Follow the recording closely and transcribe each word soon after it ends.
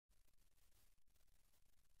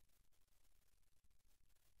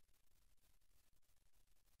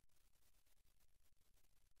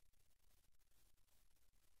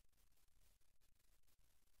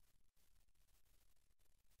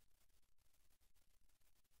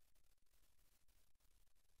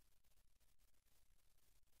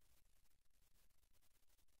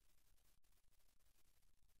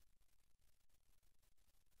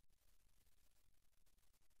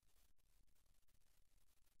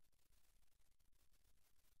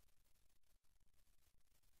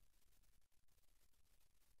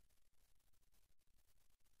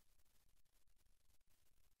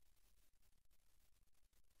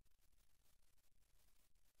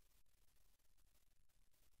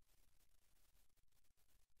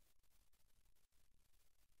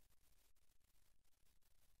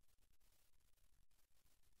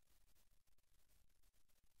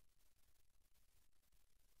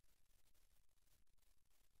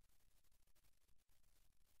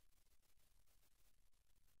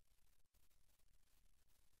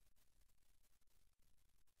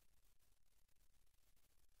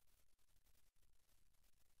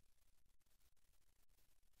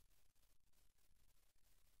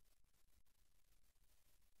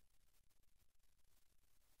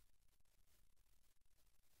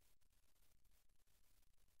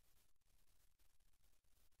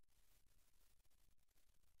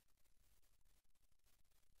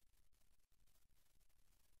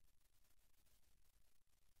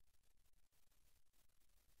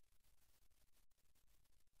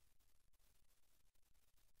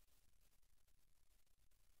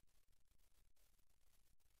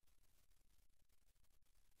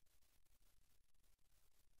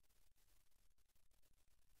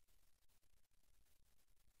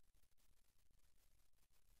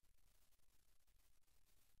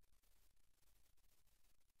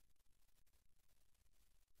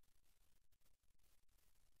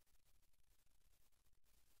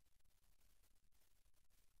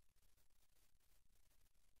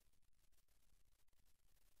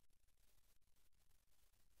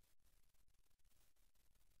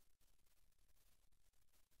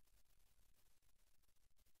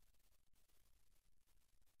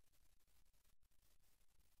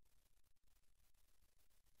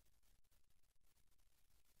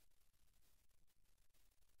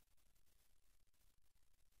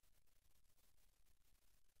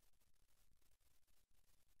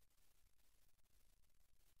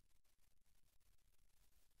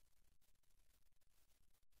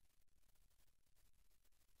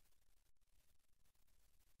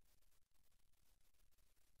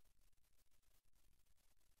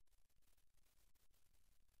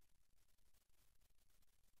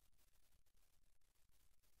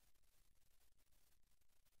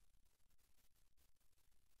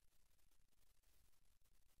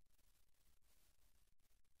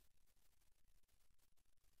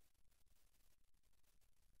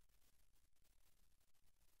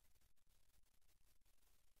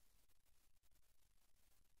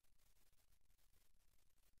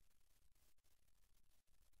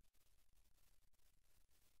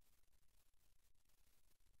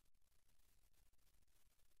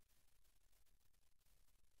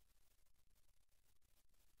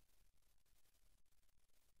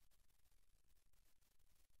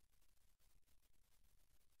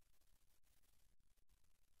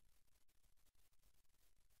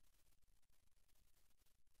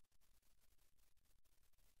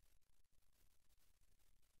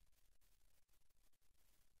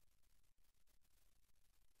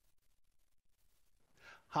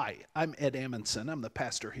Hi, I'm Ed Amundson. I'm the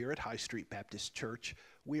pastor here at High Street Baptist Church.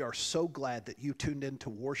 We are so glad that you tuned in to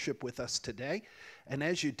worship with us today. And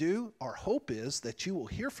as you do, our hope is that you will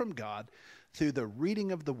hear from God through the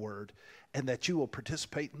reading of the Word and that you will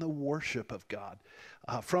participate in the worship of God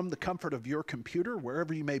from the comfort of your computer,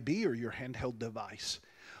 wherever you may be, or your handheld device.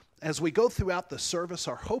 As we go throughout the service,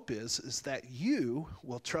 our hope is that you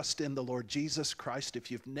will trust in the Lord Jesus Christ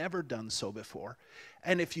if you've never done so before.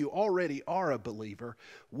 And if you already are a believer,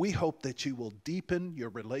 we hope that you will deepen your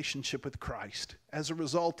relationship with Christ as a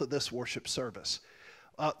result of this worship service.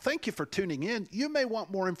 Thank you for tuning in. You may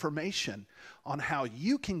want more information on how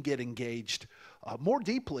you can get engaged more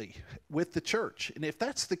deeply with the church. And if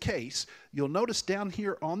that's the case, you'll notice down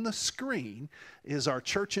here on the screen is our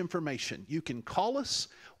church information. You can call us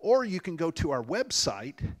or you can go to our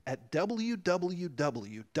website at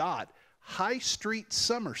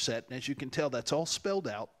www.highstreetsomerset, and as you can tell, that's all spelled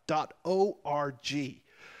out, .org.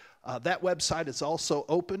 That website is also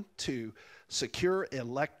open to secure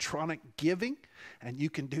electronic giving, and you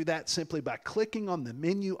can do that simply by clicking on the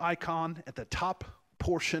menu icon at the top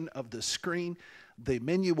portion of the screen. The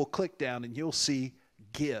menu will click down and you'll see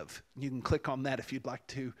Give. You can click on that if you'd like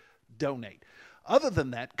to donate. Other than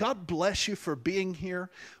that, God bless you for being here.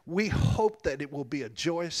 We hope that it will be a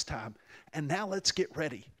joyous time. And now let's get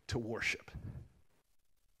ready to worship.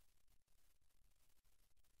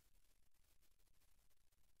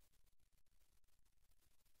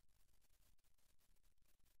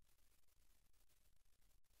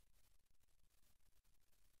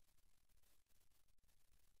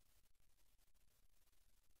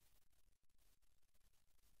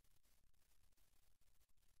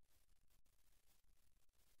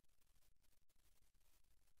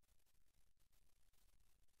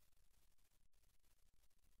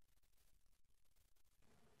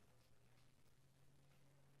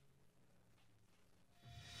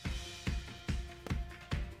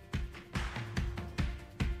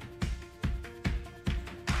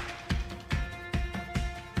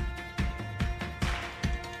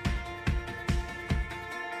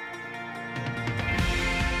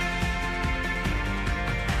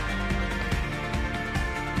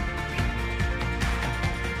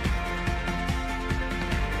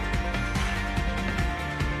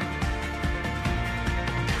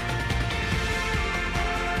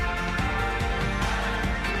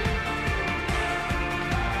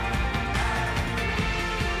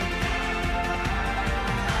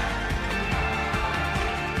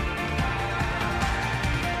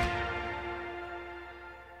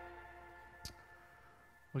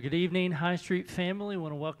 Well, good evening, High Street family. I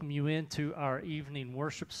want to welcome you into our evening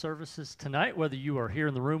worship services tonight. Whether you are here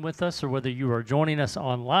in the room with us or whether you are joining us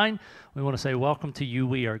online, we want to say welcome to you.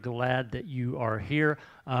 We are glad that you are here.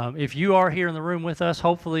 If you are here in the room with us,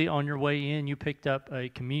 hopefully on your way in you picked up a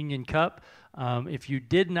communion cup. If you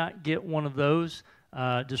did not get one of those,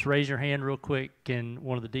 just raise your hand real quick and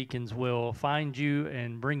one of the deacons will find you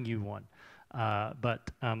and bring you one. But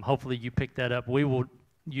hopefully you picked that up. We will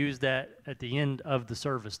use that at the end of the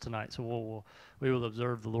service tonight. So we will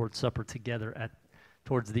observe the Lord's Supper together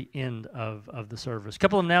towards the end of the service. A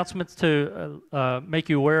couple of announcements to make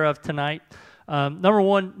you aware of tonight. Number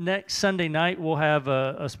one, next Sunday night we'll have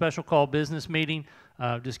a special call business meeting.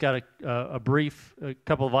 Just got a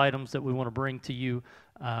couple of items that we want to bring to you.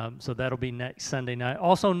 So that'll be next Sunday night.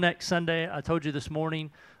 Also next Sunday, I told you this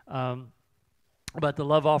morning about the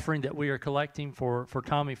love offering that we are collecting for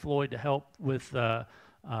Tommy Floyd to help with a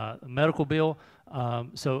medical bill.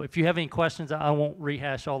 So if you have any questions, I won't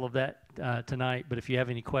rehash all of that tonight, but if you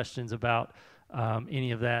have any questions about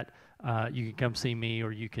any of that, you can come see me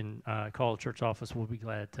or you can call the church office. We'll be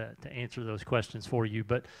glad to answer those questions for you.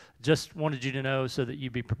 But just wanted you to know so that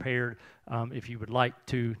you'd be prepared if you would like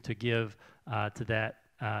to give to that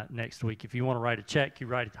next week. If you want to write a check, you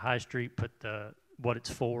write it to High Street, put what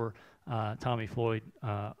it's for, Tommy Floyd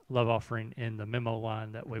love offering in the memo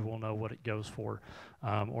line. That way we'll know what it goes for.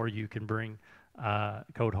 Or you can bring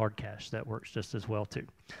code hard cash. That works just as well too.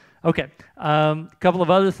 Okay, a couple of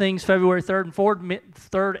other things. February 3rd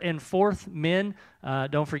and 4th, men,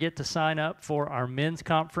 don't forget to sign up for our men's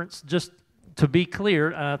conference. Just to be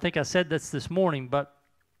clear, I think I said this morning, but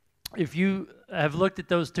if you have looked at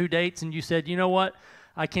those two dates and you said, you know what,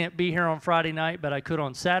 I can't be here on Friday night, but I could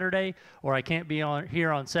on Saturday, or I can't be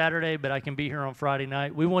here on Saturday, but I can be here on Friday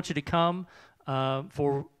night. We want you to come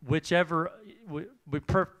for whichever.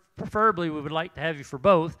 Preferably, we would like to have you for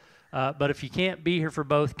both, but if you can't be here for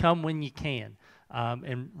both, come when you can.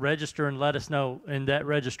 And register and let us know in that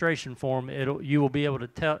registration form. You will be able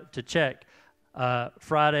to check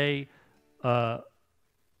Friday,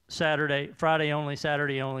 Saturday, Friday only,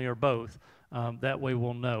 Saturday only, or both. That way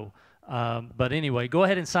we'll know. But anyway, go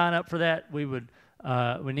ahead and sign up for that. We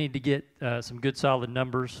need to get some good solid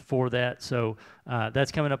numbers for that. So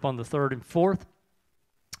that's coming up on the 3rd and 4th.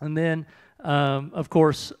 And then, of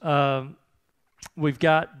course, we've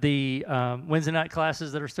got the Wednesday night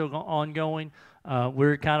classes that are still ongoing.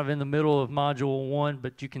 We're kind of in the middle of Module 1,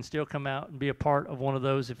 but you can still come out and be a part of one of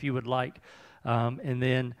those if you would like. And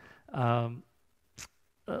then a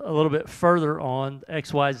little bit further on,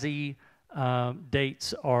 XYZ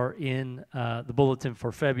dates are in the bulletin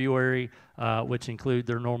for February, which include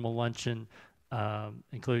their normal luncheon,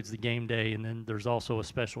 includes the game day, and then there's also a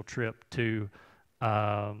special trip to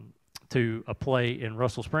a play in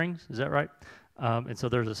Russell Springs. Is that right? And so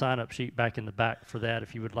there's a sign-up sheet back in the back for that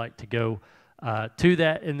if you would like to go to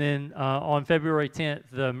that. And then on February 10th,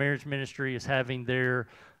 the Marriage Ministry is having their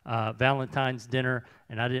Valentine's dinner,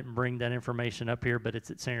 and I didn't bring that information up here, but it's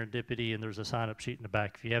at Serendipity, and there's a sign-up sheet in the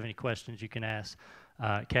back. If you have any questions, you can ask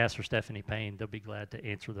Cass or Stephanie Payne. They'll be glad to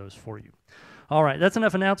answer those for you. All right, that's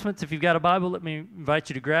enough announcements. If you've got a Bible, let me invite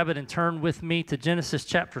you to grab it and turn with me to Genesis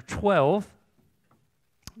chapter 12.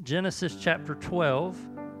 Genesis chapter 12.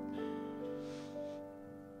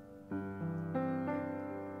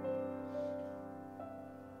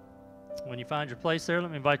 When you find your place there, let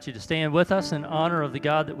me invite you to stand with us in honor of the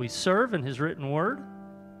God that we serve and His written word.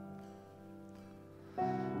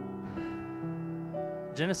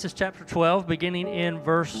 Genesis chapter 12, beginning in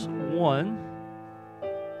verse 1.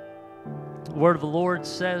 The word of the Lord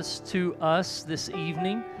says to us this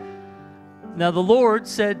evening, "Now the Lord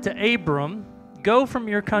said to Abram, 'Go from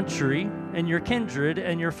your country and your kindred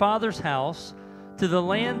and your father's house to the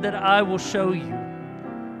land that I will show you,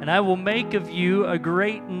 and I will make of you a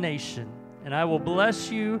great nation. And I will bless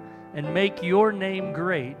you and make your name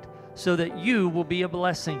great, so that you will be a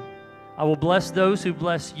blessing. I will bless those who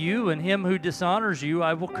bless you, and him who dishonors you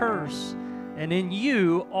I will curse. And in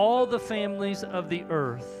you all the families of the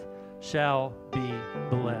earth shall be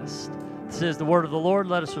blessed.'" This is the word of the Lord.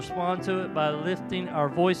 Let us respond to it by lifting our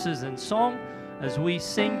voices in song as we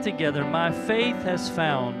sing together, "My faith has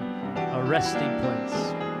found a resting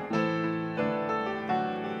place."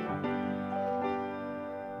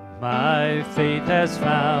 My faith has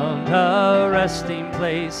found a resting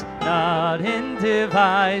place, not in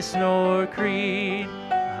device nor creed.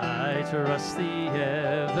 I trust the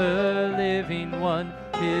ever-living one,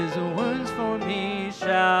 his wounds for me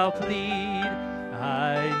shall plead.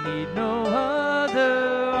 I need no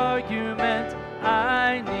other argument,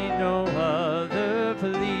 I need no other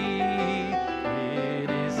plea.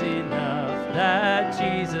 It is enough that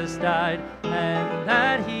Jesus died, and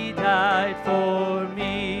that he died for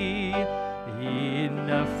me.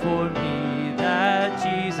 Enough for me that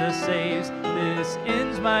Jesus saves. This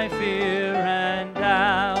ends my fear and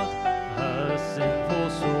doubt. A sinful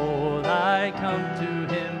soul, I come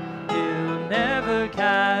to him, he'll never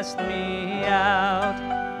cast me out.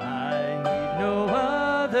 I need no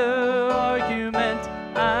other argument,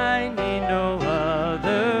 I need no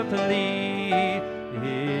other plea.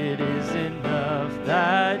 It is enough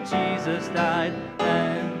that Jesus died,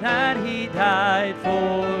 and that he died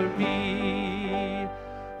for me.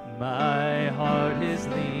 My heart is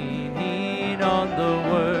leaning on the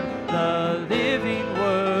Word, the living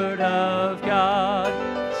Word of God.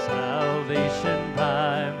 Salvation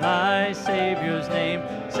by my Savior's name,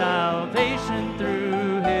 salvation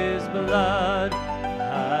through His blood.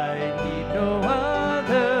 I need no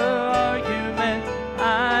other argument,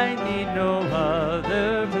 I need no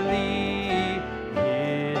other plea.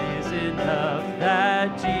 It is enough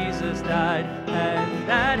that Jesus died, and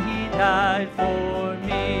that He died for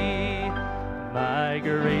me. My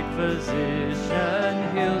great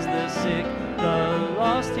physician heals the sick, the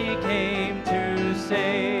lost he came to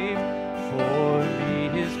save. For me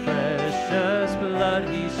his precious blood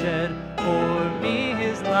he shed, for me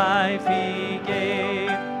his life he gave.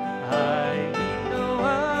 I need no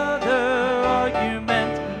other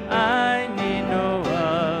argument, I need no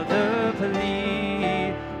other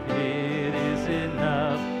plea. It is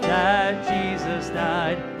enough that Jesus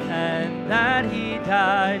died, and that he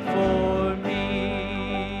died for me.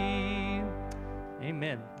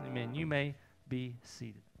 Amen. Amen. You may be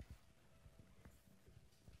seated.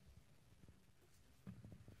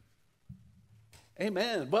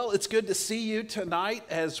 Amen. Well, it's good to see you tonight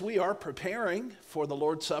as we are preparing for the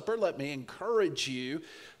Lord's Supper. Let me encourage you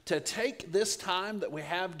to take this time that we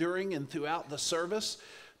have during and throughout the service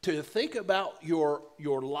to think about your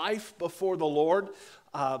life before the Lord,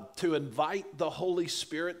 to invite the Holy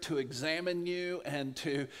Spirit to examine you and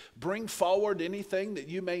to bring forward anything that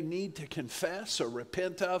you may need to confess or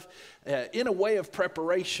repent of in a way of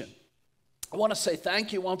preparation. I want to say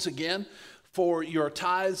thank you once again for your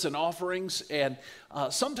tithes and offerings. And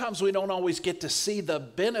sometimes we don't always get to see the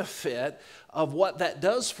benefit of what that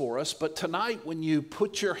does for us. But tonight, when you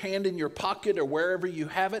put your hand in your pocket or wherever you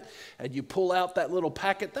have it and you pull out that little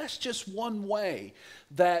packet, that's just one way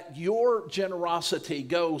that your generosity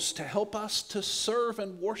goes to help us to serve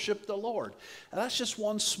and worship the Lord. And that's just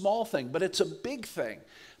one small thing, but it's a big thing,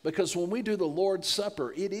 because when we do the Lord's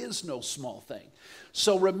Supper, it is no small thing.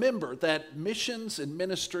 So remember that missions and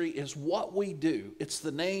ministry is what we do. It's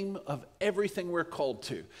the name of everything we're called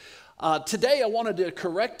to. Today, I wanted to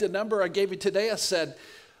correct a number I gave you today. I said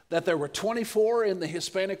that there were 24 in the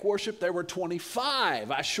Hispanic worship. There were 25.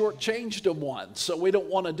 I shortchanged them one, so we don't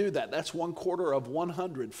want to do that. That's 1/4 of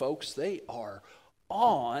 100, folks. They are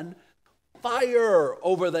on fire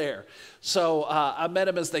over there. So I met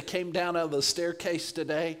them as they came down out of the staircase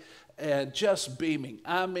today, and just beaming.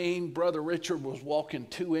 I mean, Brother Richard was walking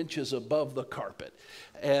 2 inches above the carpet.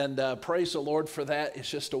 And praise the Lord for that. It's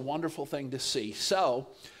just a wonderful thing to see. So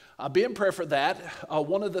be in prayer for that.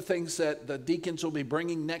 One of the things that the deacons will be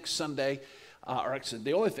bringing next Sunday, or actually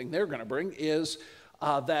the only thing they're going to bring, is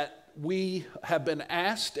that we have been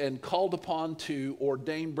asked and called upon to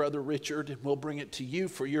ordain Brother Richard, and we'll bring it to you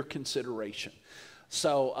for your consideration.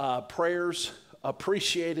 So prayers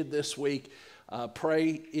appreciated this week.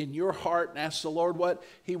 Pray in your heart and ask the Lord what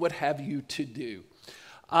He would have you to do.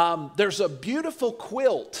 There's a beautiful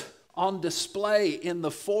quilt on display in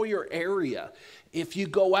the foyer area. If you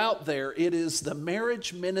go out there, it is the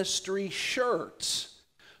marriage ministry shirts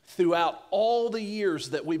throughout all the years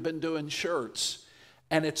that we've been doing shirts.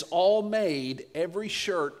 And it's all made, every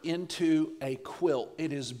shirt, into a quilt.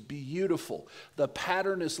 It is beautiful. The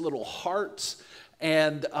pattern is little hearts,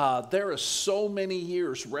 and there are so many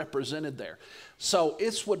years represented there. So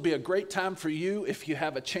it would be a great time for you, if you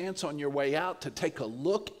have a chance on your way out, to take a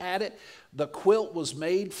look at it. The quilt was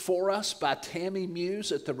made for us by Tammy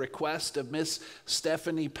Muse at the request of Miss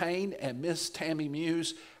Stephanie Payne, and Miss Tammy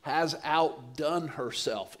Muse has outdone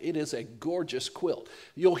herself. It is a gorgeous quilt.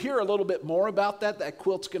 You'll hear a little bit more about that. That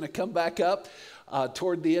quilt's going to come back up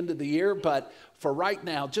toward the end of the year, but for right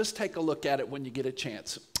now, just take a look at it when you get a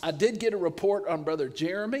chance. I did get a report on Brother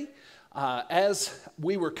Jeremy. As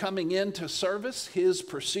we were coming into service, his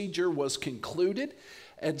procedure was concluded,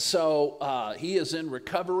 and so he is in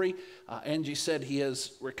recovery. Angie said he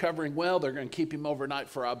is recovering well. They're going to keep him overnight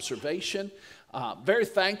for observation. Very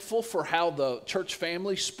thankful for how the church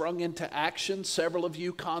family sprung into action. Several of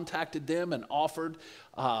you contacted them and offered,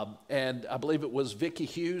 and I believe it was Vicki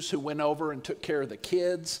Hughes who went over and took care of the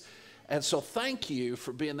kids. And so thank you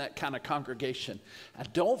for being that kind of congregation.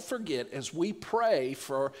 And don't forget, as we pray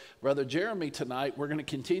for Brother Jeremy tonight, we're going to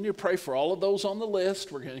continue to pray for all of those on the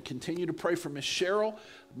list. We're going to continue to pray for Miss Cheryl,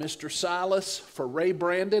 Mr. Silas, for Ray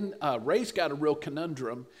Brandon. Ray's got a real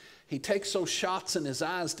conundrum. He takes those shots in his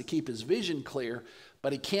eyes to keep his vision clear,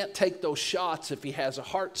 but he can't take those shots if he has a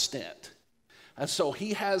heart stent. And so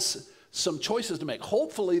he has some choices to make.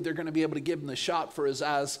 Hopefully, they're going to be able to give him the shot for his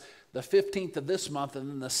eyes the 15th of this month, and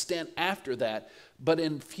then the stent after that. But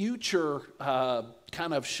in future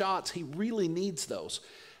kind of shots, he really needs those.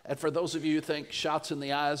 And for those of you who think shots in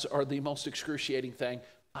the eyes are the most excruciating thing,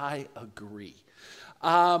 I agree.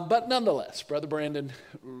 But nonetheless, Brother Brandon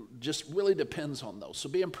just really depends on those. So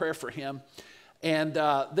be in prayer for him. And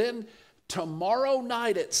then tomorrow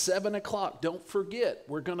night at 7 o'clock, don't forget,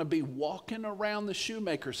 we're going to be walking around the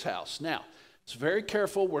shoemaker's house. Now, it's very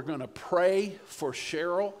careful. We're going to pray for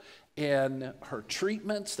Cheryl and her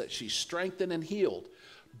treatments, that she's strengthened and healed.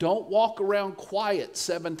 Don't walk around quiet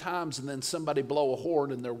 7 times and then somebody blow a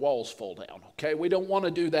horn and their walls fall down, okay? We don't want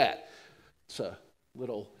to do that. It's a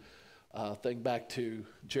little thing back to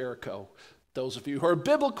Jericho. Those of you who are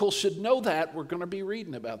biblical should know that. We're going to be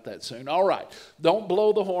reading about that soon. All right. Don't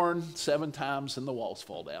blow the horn 7 times and the walls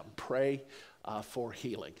fall down. Pray for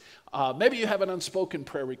healing. Maybe you have an unspoken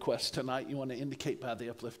prayer request tonight you want to indicate by the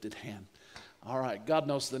uplifted hand. All right, God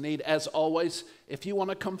knows the need. As always, if you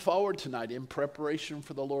want to come forward tonight in preparation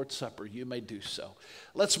for the Lord's Supper, you may do so.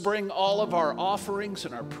 Let's bring all of our offerings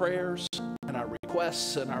and our prayers and our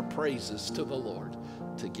requests and our praises to the Lord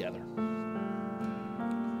together.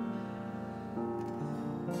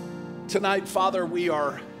 Tonight, Father, we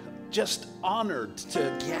are just honored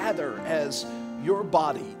to gather as your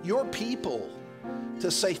body, your people,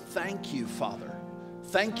 to say thank you, Father.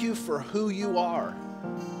 Thank you for who you are,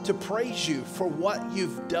 to praise you for what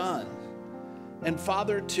you've done, and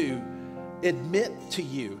Father, to admit to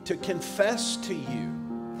you, to confess to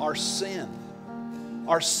you our sin.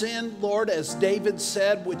 Our sin, Lord, as David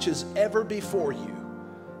said, which is ever before you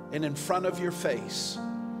and in front of your face.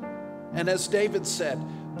 And as David said,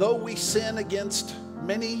 though we sin against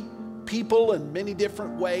many people in many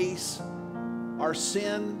different ways. Our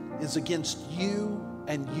sin is against you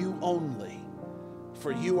and you only,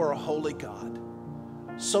 for you are a holy God.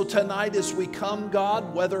 So tonight as we come,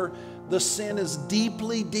 God, whether the sin is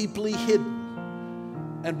deeply, deeply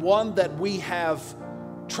hidden and one that we have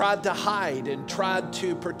tried to hide and tried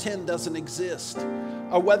to pretend doesn't exist,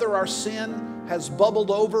 or whether our sin has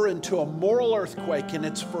bubbled over into a moral earthquake and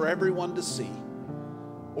it's for everyone to see,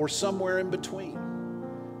 or somewhere in between.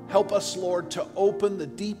 Help us, Lord, to open the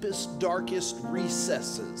deepest, darkest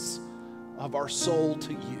recesses of our soul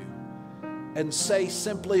to you and say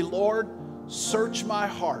simply, Lord, search my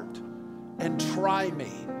heart and try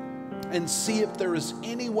me and see if there is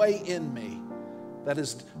any way in me that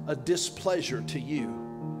is a displeasure to you,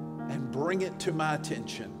 and bring it to my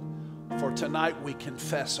attention. For tonight we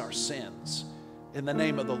confess our sins in the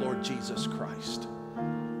name of the Lord Jesus Christ.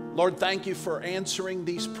 Lord, thank you for answering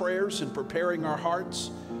these prayers and preparing our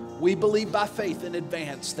hearts. We believe by faith in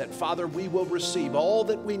advance that, Father, we will receive all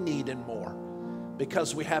that we need and more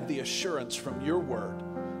because we have the assurance from your word.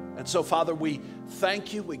 And so, Father, we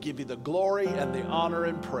thank you. We give you the glory and the honor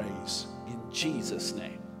and praise. In Jesus'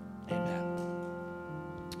 name, amen.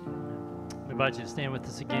 We invite you to stand with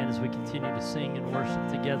us again as we continue to sing and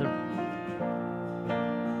worship together.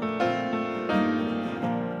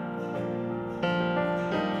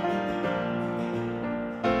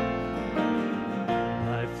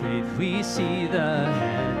 We see the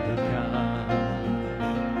hand of God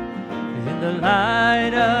in the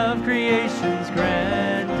light of creation's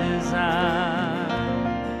grand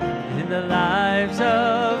design, in the lives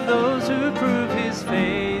of those who prove his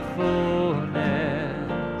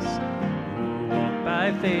faithfulness, who walk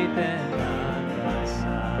by faith and not by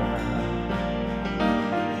sight.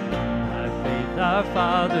 By faith our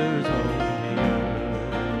fathers owned the earth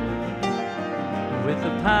with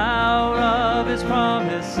the power of his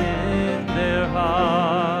promise in their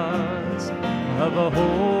hearts, of a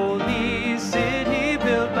holy city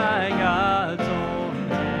built by God's own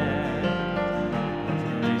hand, a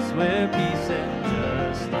place where peace and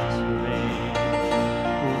justice reign.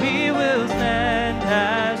 We will stand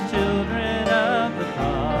as children of the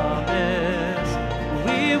promise.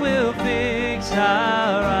 We will fix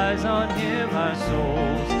our eyes on him, our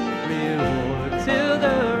souls reward, till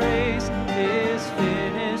the race is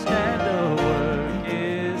finished and the work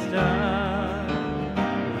is done.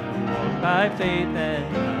 Walk by faith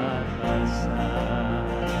and not by sight.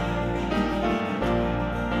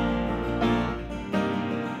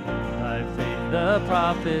 By faith the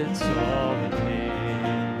prophets saw the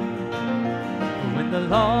King, when the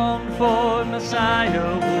longed-for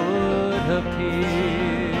Messiah would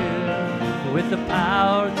appear, with the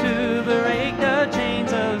power to break the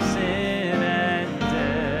chains of sin and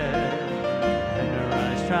death, and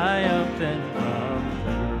rise triumphant from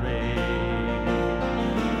the grave.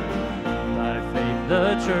 By faith the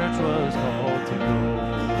church was called to go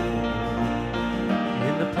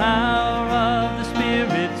in the power of the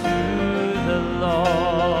Spirit to the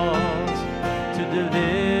lost, to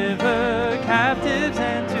deliver captives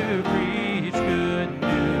and to preach good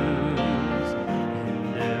news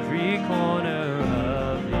in every corner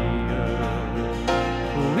of the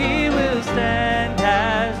earth. We will stand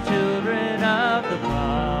as children of the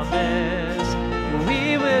promise.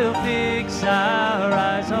 We will fix our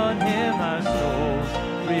eyes on him, our souls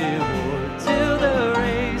reward, till the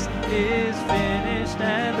race is finished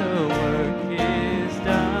and the work is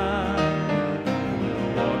done.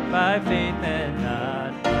 We'll walk by faith and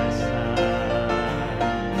not by sight.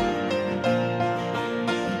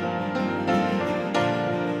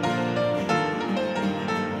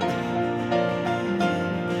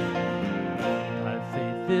 By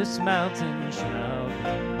faith this mountain shall be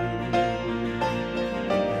moved,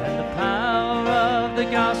 and the power of the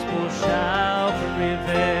gospel shall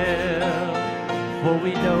prevail. For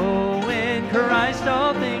we know in Christ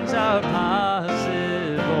all things are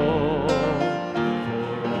possible,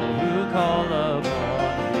 for all who call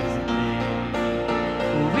upon his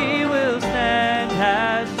name. We will stand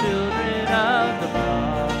as children of the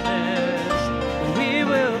promise. We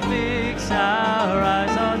will fix our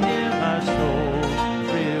eyes on him, our souls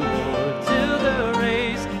reward, till the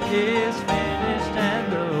race is finished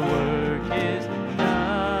and the work is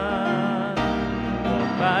done. Walk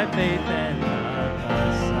by faith and not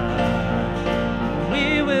by sight.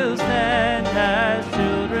 We will stand as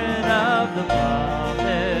children of the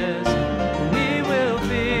promise. We will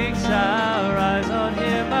fix our eyes on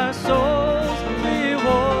him, our souls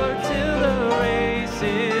reward, till the race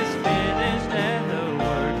is finished and the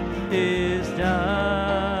work is done.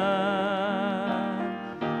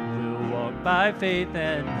 We'll walk by faith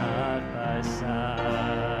and not by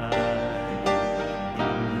sight.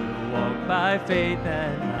 by faith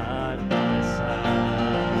and not by sight.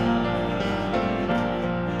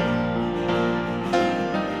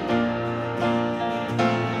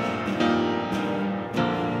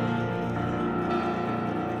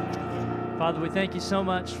 Father, we thank you so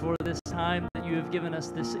much for this time that you have given us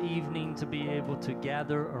this evening to be able to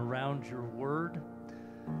gather around your word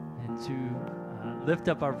and to lift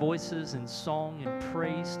up our voices in song and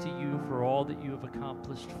praise to you for all that you have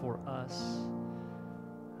accomplished for us.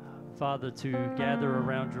 Father, to gather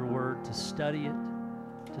around your word, to study it,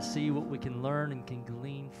 to see what we can learn and can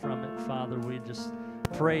glean from it. Father, we just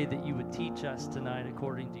pray that you would teach us tonight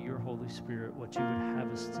according to your Holy Spirit what you would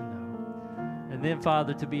have us to know. And then,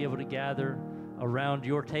 Father, to be able to gather around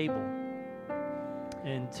your table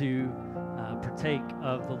and to partake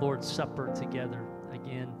of the Lord's Supper together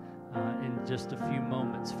again in just a few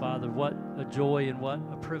moments. Father, what a joy and what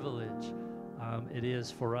a privilege it is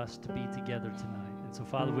for us to be together tonight. And so,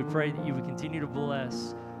 Father, we pray that you would continue to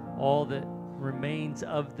bless all that remains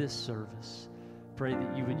of this service. Pray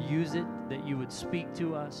that you would use it, that you would speak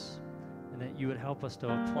to us, and that you would help us to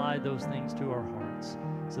apply those things to our hearts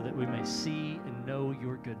so that we may see and know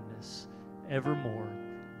your goodness evermore,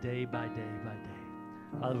 day by day by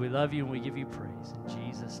day. Father, we love you and we give you praise. In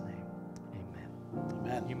Jesus' name, amen.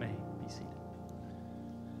 Amen. You may be seated.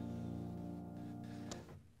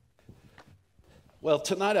 Well,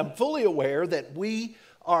 tonight I'm fully aware that we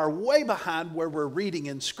are way behind where we're reading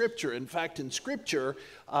in Scripture. In fact, in Scripture,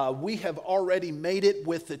 we have already made it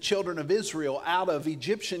with the children of Israel out of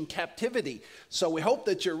Egyptian captivity. So we hope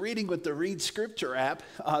that you're reading with the Read Scripture app.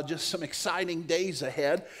 Just some exciting days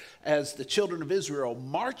ahead as the children of Israel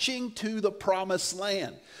marching to the promised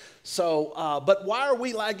land. So, but why are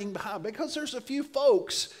we lagging behind? Because there's a few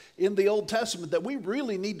folks in the Old Testament that we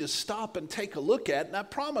really need to stop and take a look at. And I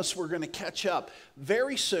promise we're going to catch up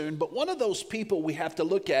very soon. But one of those people we have to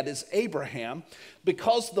look at is Abraham,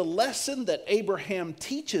 because the lesson that Abraham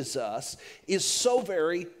teaches us is so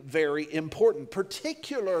very, very important,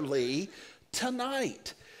 particularly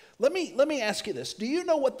tonight. Let me ask you this. Do you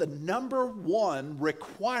know what the number one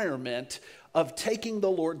requirement of taking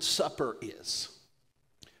the Lord's Supper is?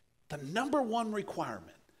 The number one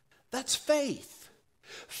requirement, that's faith.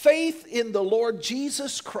 Faith in the Lord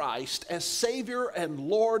Jesus Christ as Savior and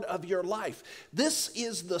Lord of your life. This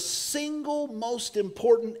is the single most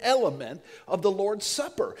important element of the Lord's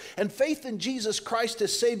Supper. And faith in Jesus Christ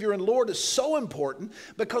as Savior and Lord is so important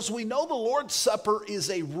because we know the Lord's Supper is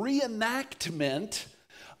a reenactment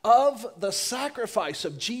of the sacrifice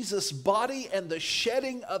of Jesus' body and the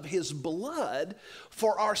shedding of his blood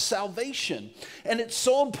for our salvation. And it's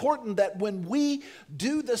so important that when we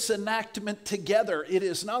do this enactment together, it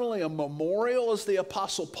is not only a memorial, as the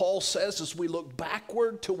Apostle Paul says, as we look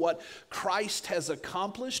backward to what Christ has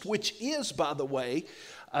accomplished, which is, by the way,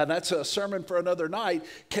 and that's a sermon for another night,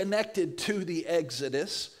 connected to the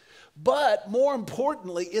Exodus. But more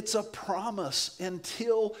importantly, it's a promise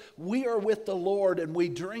until we are with the Lord and we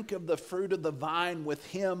drink of the fruit of the vine with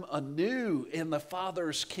him anew in the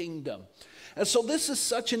Father's kingdom. And so this is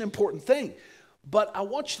such an important thing. But I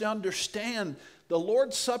want you to understand the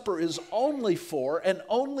Lord's Supper is only for and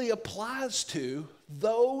only applies to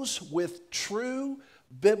those with true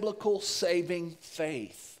biblical saving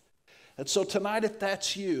faith. And so tonight, if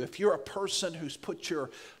that's you, if you're a person who's put your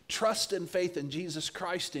trust and faith in Jesus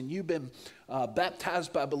Christ and you've been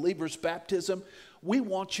baptized by believer's baptism, we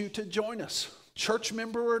want you to join us, church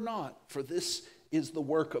member or not, for this is the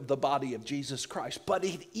work of the body of Jesus Christ. But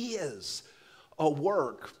it is a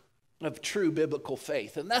work of true biblical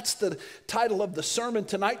faith. And that's the title of the sermon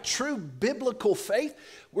tonight, True Biblical Faith.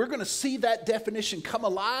 We're going to see that definition come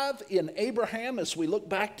alive in Abraham as we look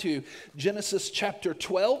back to Genesis chapter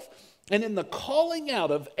 12. And in the calling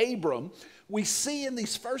out of Abram, we see in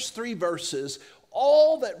these first three verses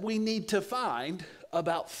all that we need to find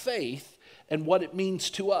about faith and what it means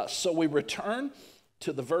to us. So we return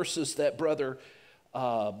to the verses that Brother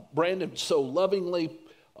Brandon so lovingly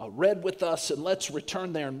read with us, and let's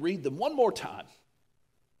return there and read them one more time.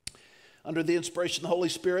 Under the inspiration of the Holy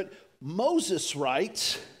Spirit, Moses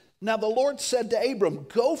writes, "Now the Lord said to Abram,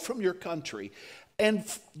 go from your country and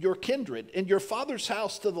your kindred and your father's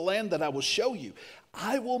house to the land that I will show you.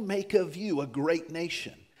 I will make of you a great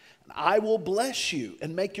nation. I will bless you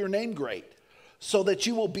and make your name great, so that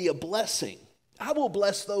you will be a blessing. I will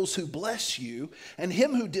bless those who bless you, and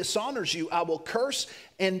him who dishonors you I will curse,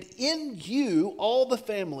 and in you all the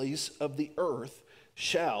families of the earth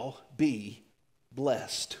shall be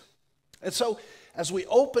blessed." And so as we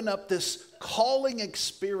open up this calling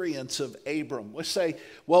experience of Abram, we say,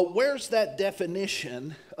 well, where's that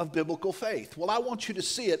definition of biblical faith? Well, I want you to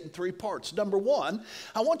see it in three parts. Number one,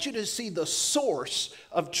 I want you to see the source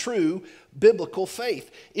of true biblical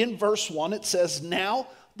faith. In verse 1, it says, now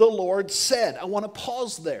the Lord said. I want to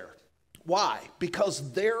pause there. Why?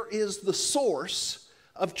 Because there is the source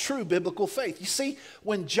of true biblical faith. You see,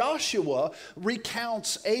 when Joshua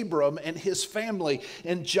recounts Abram and his family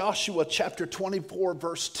in Joshua chapter 24,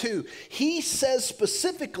 verse 2, he says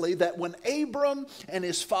specifically that when Abram and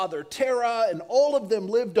his father Terah and all of them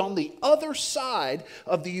lived on the other side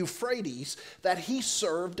of the Euphrates, that he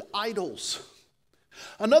served idols.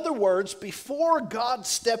 In other words, before God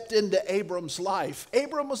stepped into Abram's life,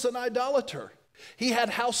 Abram was an idolater. He had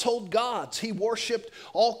household gods. He worshiped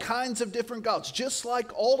all kinds of different gods, just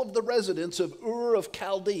like all of the residents of Ur of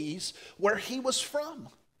Chaldees, where he was from.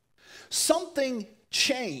 Something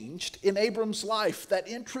changed in Abram's life that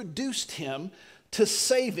introduced him to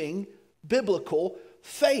saving biblical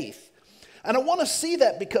faith. And I want to see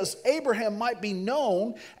that because Abraham might be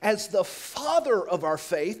known as the father of our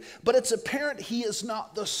faith, but it's apparent he is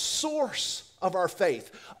not the source of our faith.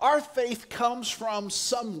 Our faith comes from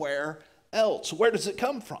somewhere else. Where does it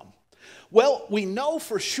come from? Well, we know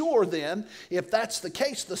for sure then, if that's the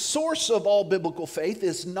case, the source of all biblical faith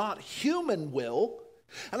is not human will.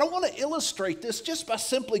 And I want to illustrate this just by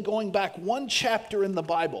simply going back one chapter in the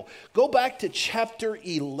Bible. Go back to chapter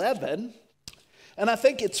 11. And I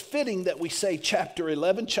think it's fitting that we say chapter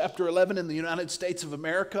 11. Chapter 11 in the United States of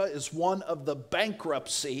America is one of the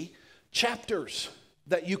bankruptcy chapters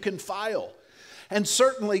that you can file. And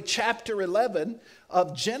certainly chapter 11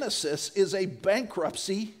 of Genesis is a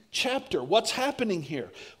bankruptcy chapter. What's happening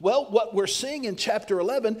here? Well, what we're seeing in chapter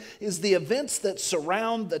 11 is the events that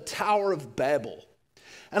surround the Tower of Babel.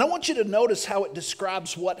 And I want you to notice how it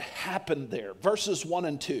describes what happened there. Verses 1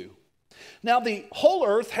 and 2. Now the whole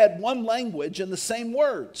earth had one language and the same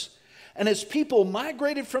words. And as people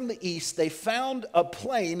migrated from the east, they found a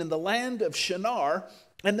plain in the land of Shinar,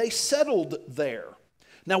 and they settled there.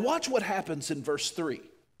 Now watch what happens in verse 3.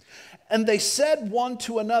 And they said one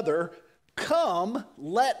to another, come,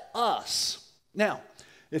 let us. Now,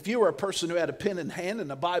 if you were a person who had a pen in hand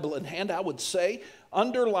and a Bible in hand, I would say,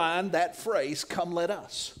 underline that phrase, come, let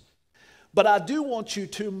us. But I do want you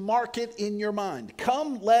to mark it in your mind.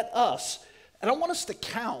 Come, let us. And I want us to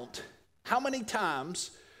count how many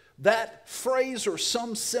times that phrase or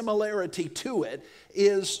some similarity to it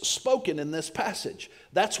is spoken in this passage.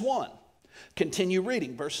 That's one. Continue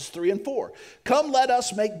reading verses 3 and 4. Come, let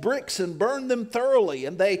us make bricks and burn them thoroughly.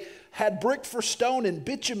 And they had brick for stone and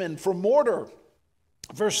bitumen for mortar.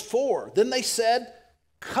 Verse 4. Then they said,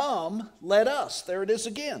 come, let us. There it is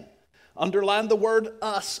again. Underline the word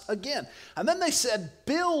us again. And then they said,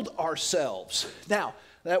 build ourselves. Now,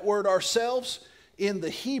 that word ourselves in the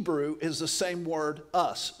Hebrew is the same word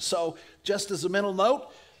us. So just as a mental note,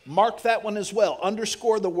 mark that one as well.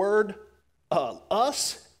 Underscore the word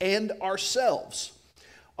us and ourselves.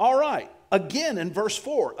 All right. Again in verse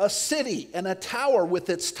 4, a city and a tower with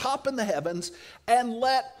its top in the heavens, and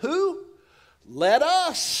let who? Let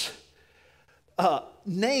us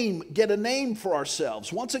get a name for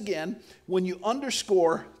ourselves. Once again, when you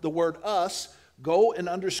underscore the word us, go and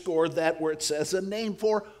underscore that where it says a name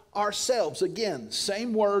for ourselves. Again,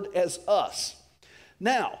 same word as us.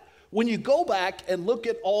 Now, when you go back and look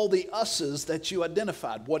at all the us's that you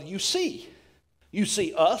identified, what do you see? You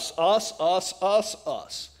see us, us, us, us,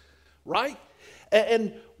 us, right?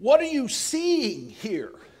 And what are you seeing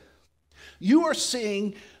here? You are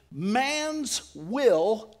seeing man's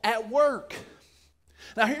will at work.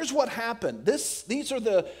 Now here's what happened. These are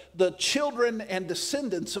the children and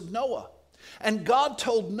descendants of Noah. And God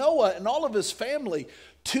told Noah and all of his family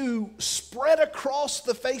to spread across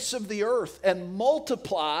the face of the earth and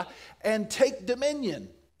multiply and take dominion.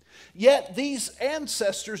 Yet these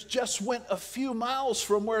ancestors just went a few miles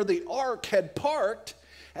from where the ark had parked,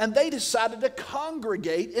 and they decided to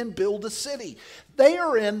congregate and build a city. They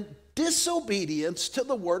are in disobedience to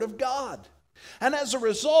the word of God. And as a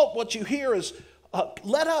result, what you hear is,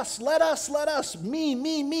 let us, me,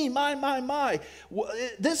 my.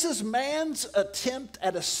 This is man's attempt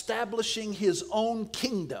at establishing his own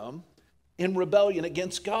kingdom in rebellion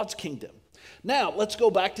against God's kingdom. Now, let's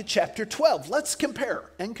go back to chapter 12. Let's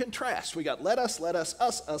compare and contrast. We got let us,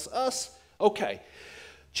 us. Okay.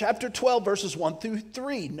 Chapter 12, verses 1 through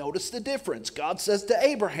 3. Notice the difference. God says to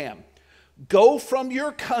Abraham, go from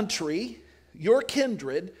your country, your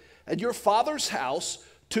kindred, and your father's house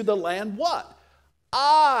to the land what?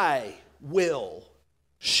 I will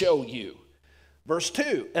show you. Verse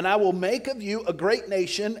 2, and I will make of you a great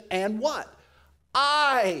nation, and what?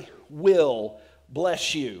 I will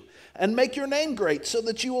bless you and make your name great so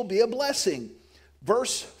that you will be a blessing.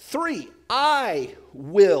 Verse 3, I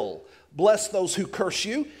will bless those who curse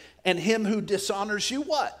you, and him who dishonors you,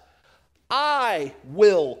 what? I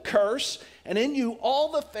will curse, and in you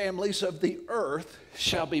all the families of the earth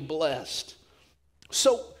shall be blessed.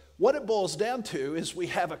 So what it boils down to is we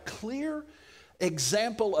have a clear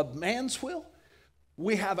example of man's will.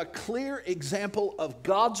 We have a clear example of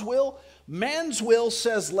God's will. Man's will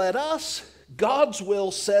says, let us. God's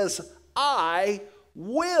will says, I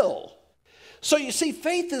will. So you see,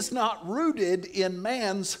 faith is not rooted in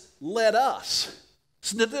man's let us.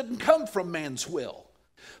 It didn't come from man's will.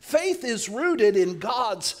 Faith is rooted in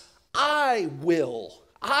God's I will.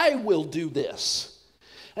 I will do this.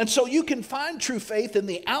 And so you can find true faith in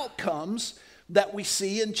the outcomes that we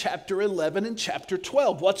see in chapter 11 and chapter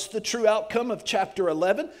 12. What's the true outcome of chapter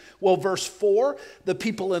 11? Well, verse 4, the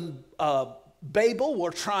people in Babel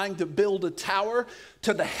were trying to build a tower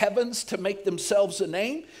to the heavens to make themselves a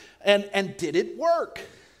name. And did it work?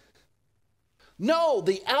 No,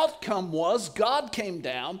 the outcome was God came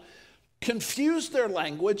down, confused their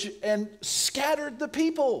language, and scattered the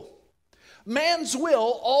people. Man's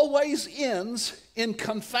will always ends in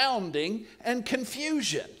confounding and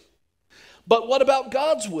confusion. But what about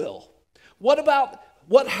God's will? What about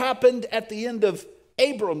what happened at the end of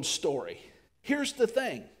Abram's story? Here's the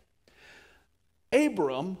thing.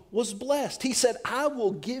 Abram was blessed. He said, I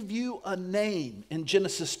will give you a name in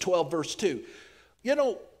Genesis 12, verse 2. You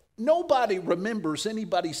know, nobody remembers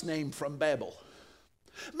anybody's name from Babel.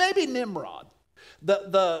 Maybe Nimrod,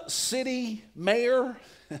 the city mayor,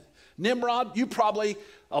 Nimrod. You probably,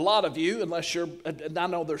 a lot of you, unless you're, and I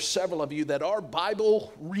know there's several of you that are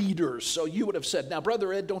Bible readers, so you would have said, now,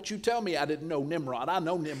 Brother Ed, don't you tell me I didn't know Nimrod. I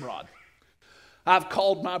know Nimrod. I've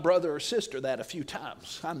called my brother or sister that a few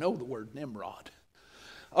times. I know the word Nimrod.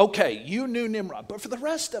 Okay, you knew Nimrod. But for the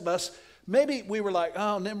rest of us, maybe we were like,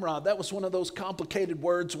 oh, Nimrod, that was one of those complicated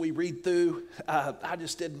words we read through. I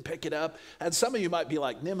just didn't pick it up. And some of you might be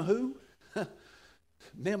like, Nim who?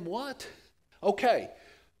 Nim what? Okay,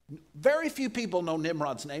 very few people know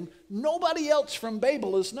Nimrod's name. Nobody else from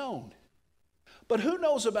Babel is known. But who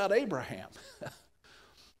knows about Abraham?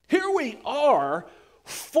 Here we are,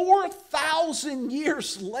 4,000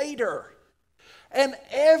 years later. And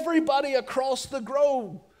everybody across the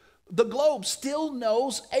globe still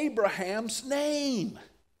knows Abraham's name.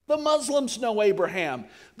 The Muslims know Abraham.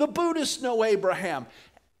 The Buddhists know Abraham.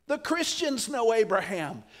 The Christians know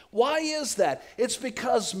Abraham. Why is that? It's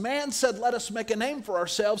because man said, let us make a name for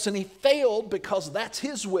ourselves, and he failed because that's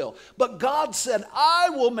his will. But God said, I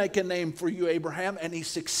will make a name for you, Abraham, and he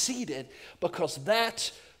succeeded because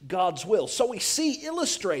that's God's will. So we see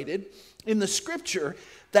illustrated in the scripture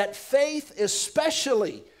that faith,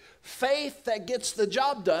 especially faith that gets the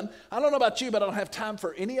job done. I don't know about you, but I don't have time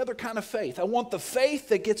for any other kind of faith. I want the faith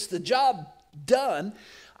that gets the job done.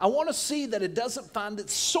 I want to see that it doesn't find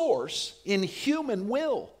its source in human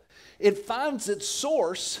will. It finds its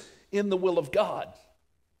source in the will of God.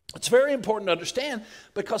 It's very important to understand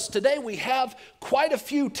because today we have quite a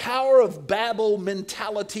few Tower of Babel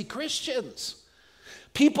mentality Christians.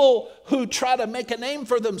 People who try to make a name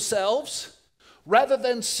for themselves rather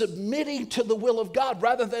than submitting to the will of God,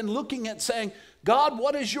 rather than looking at saying, God,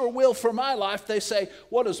 what is your will for my life? They say,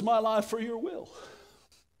 what is my life for your will?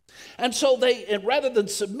 And so rather than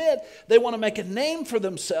submit, they want to make a name for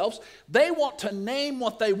themselves. They want to name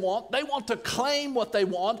what they want. They want to claim what they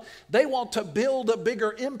want. They want to build a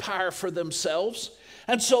bigger empire for themselves.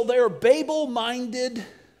 And so they're Babel-minded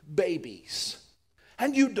babies.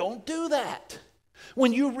 And you don't do that.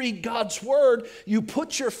 When you read God's word, you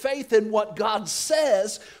put your faith in what God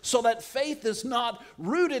says so that faith is not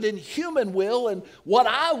rooted in human will and what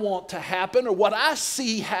I want to happen or what I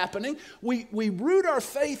see happening. We root our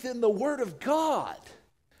faith in the word of God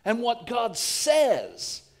and what God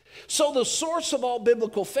says. So the source of all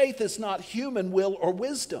biblical faith is not human will or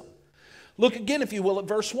wisdom. Look again, if you will, at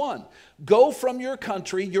verse 1. Go from your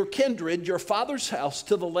country, your kindred, your father's house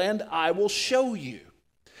to the land I will show you.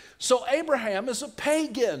 So Abraham is a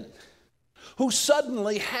pagan who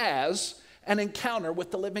suddenly has an encounter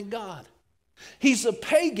with the living God. He's a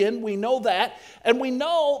pagan, we know that, and we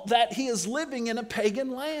know that he is living in a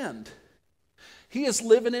pagan land. He is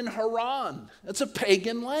living in Haran. It's a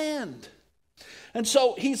pagan land. And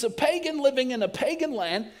so he's a pagan living in a pagan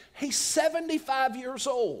land. He's 75 years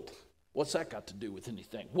old. What's that got to do with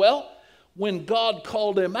anything? Well, when God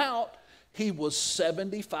called him out, he was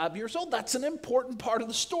 75 years old. That's an important part of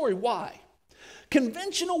the story. Why?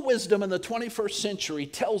 Conventional wisdom in the 21st century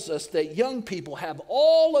tells us that young people have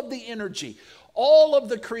all of the energy, all of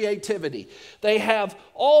the creativity. They have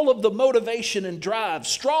all of the motivation and drive,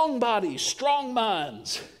 strong bodies, strong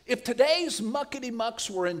minds. If today's muckety-mucks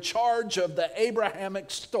were in charge of the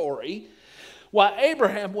Abrahamic story, why,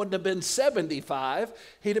 Abraham wouldn't have been 75,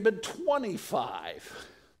 he'd have been 25.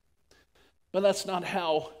 But that's not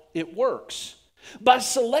how it works. By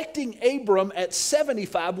selecting Abram at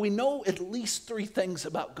 75, we know at least three things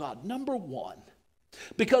about God. Number one,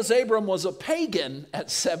 because Abram was a pagan at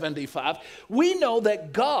 75, we know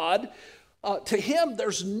that God, to him,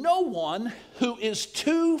 there's no one who is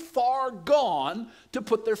too far gone to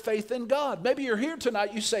put their faith in God. Maybe you're here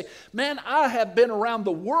tonight, you say, man, I have been around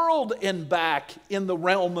the world and back in the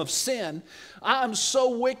realm of sin. I'm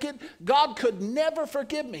so wicked, God could never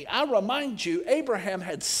forgive me. I remind you, Abraham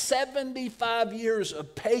had 75 years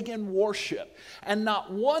of pagan worship and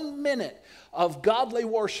not 1 minute of godly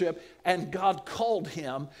worship, and God called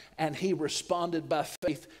him, and he responded by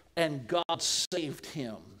faith, and God saved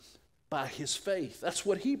him by his faith. That's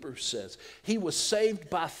what Hebrews says. He was saved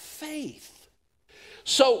by faith.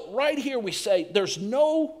 So right here we say there's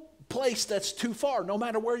no place that's too far, no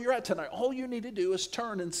matter where you're at tonight. All you need to do is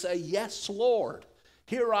turn and say, yes, Lord,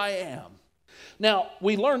 here I am. Now,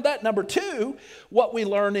 we learned that. Number two, what we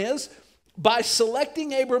learn is by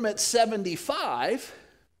selecting Abram at 75,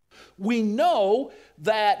 we know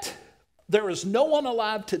that there is no one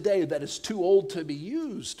alive today that is too old to be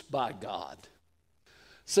used by God.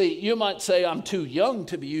 See, you might say, I'm too young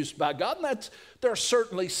to be used by God, and there are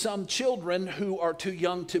certainly some children who are too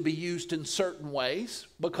young to be used in certain ways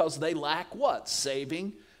because they lack what?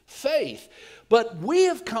 Saving faith. But we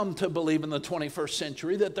have come to believe in the 21st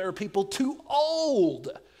century that there are people too old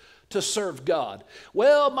to serve God.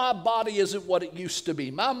 Well, my body isn't what it used to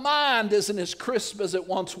be. My mind isn't as crisp as it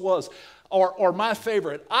once was. Or my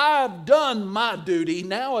favorite, I've done my duty.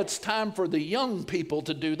 Now it's time for the young people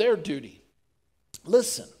to do their duty.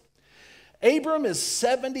 Listen, Abram is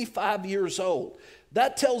 75 years old.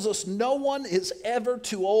 That tells us no one is ever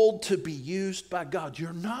too old to be used by God.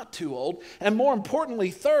 You're not too old. And more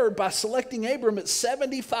importantly, third, by selecting Abram at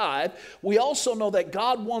 75, we also know that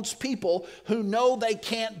God wants people who know they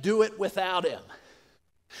can't do it without him.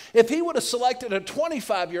 If he would have selected a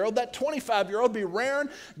 25-year-old, that 25-year-old would be raring,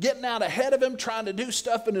 getting out ahead of him, trying to do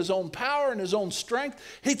stuff in his own power and his own strength.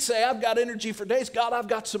 He'd say, I've got energy for days. God, I've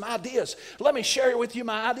got some ideas. Let me share with you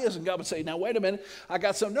my ideas. And God would say, now, wait a minute. I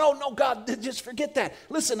got some. No, God, just forget that.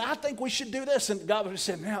 Listen, I think we should do this. And God would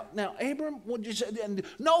say, now, Abram, would you say,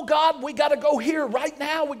 no, God, we got to go here right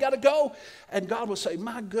now. We got to go. And God would say,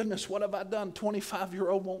 my goodness, what have I done?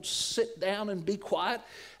 25-year-old won't sit down and be quiet,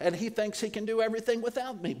 and he thinks he can do everything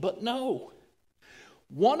without me. But no.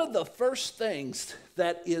 One of the first things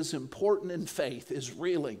that is important in faith is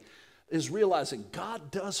realizing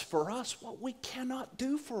God does for us what we cannot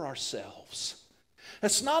do for ourselves.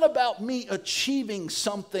 It's not about me achieving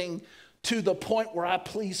something to the point where I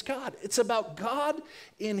please God. It's about God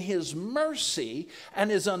in his mercy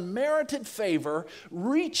and his unmerited favor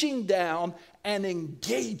reaching down and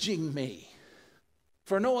engaging me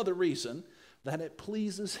for no other reason than it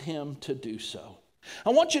pleases him to do so.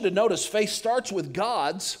 I want you to notice faith starts with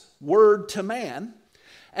God's word to man,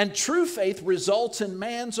 and true faith results in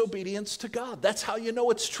man's obedience to God. That's how you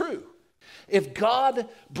know it's true. If God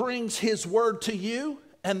brings his word to you,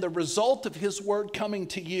 and the result of his word coming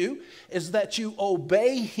to you is that you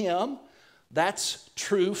obey him, that's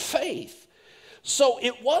true faith. So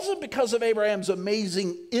it wasn't because of Abraham's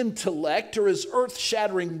amazing intellect or his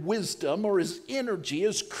earth-shattering wisdom or his energy,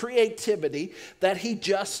 his creativity, that he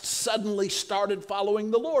just suddenly started following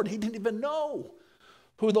the Lord. He didn't even know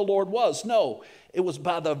who the Lord was. No, it was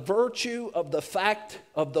by the virtue of the fact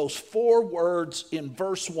of those 4 words in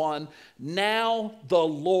verse 1, now the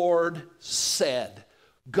Lord said.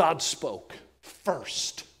 God spoke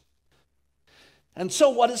first. And so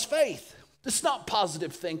what is faith? It's not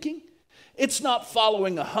positive thinking. It's not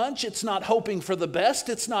following a hunch. It's not hoping for the best.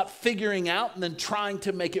 It's not figuring out and then trying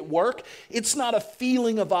to make it work. It's not a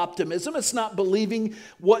feeling of optimism. It's not believing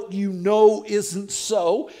what you know isn't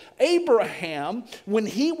so. Abraham, when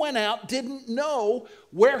he went out, didn't know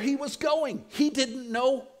where he was going. He didn't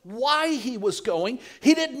know why he was going.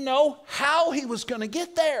 He didn't know how he was going to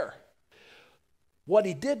get there. What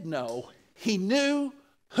he did know, he knew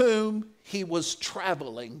whom he was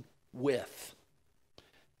traveling with.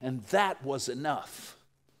 And that was enough.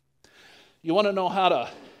 You want to know how to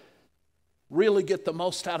really get the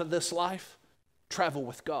most out of this life? Travel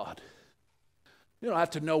with God. You don't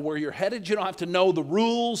have to know where you're headed. You don't have to know the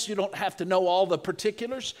rules. You don't have to know all the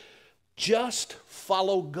particulars. Just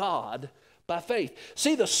follow God by faith.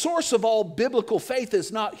 See, the source of all biblical faith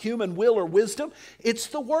is not human will or wisdom. It's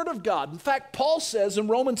the Word of God. In fact, Paul says in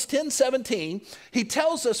Romans 10:17, he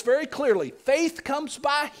tells us very clearly, faith comes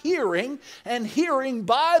by hearing, and hearing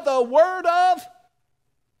by the Word of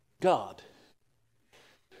God.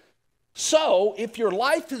 So, if your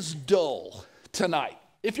life is dull tonight,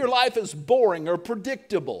 if your life is boring or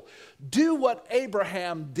predictable, do what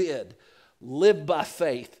Abraham did. Live by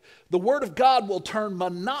faith. The Word of God will turn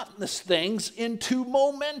monotonous things into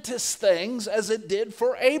momentous things as it did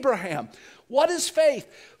for Abraham. What is faith?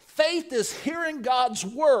 Faith is hearing God's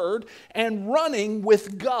Word and running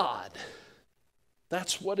with God.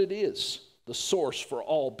 That's what it is, the source for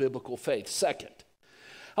all biblical faith. Second,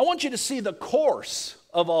 I want you to see the course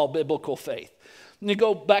of all biblical faith. And you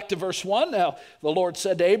go back to verse 1. Now, the Lord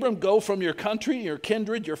said to Abram, go from your country, your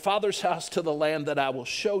kindred, your father's house to the land that I will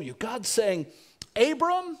show you. God's saying,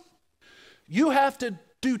 Abram, you have to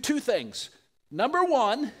do two things. Number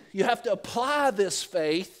one, you have to apply this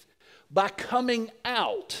faith by coming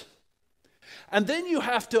out. And then you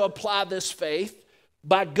have to apply this faith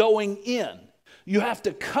by going in. You have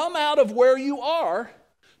to come out of where you are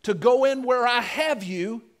to go in where I have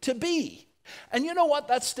you to be. And you know what?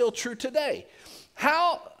 That's still true today.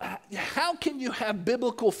 How can you have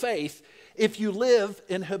biblical faith if you live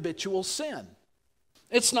in habitual sin?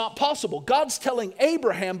 It's not possible. God's telling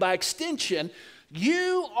Abraham by extension,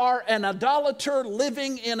 you are an idolater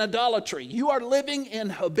living in idolatry. You are living in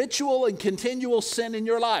habitual and continual sin in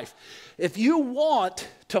your life. If you want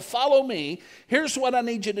to follow me, here's what I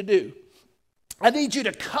need you to do. I need you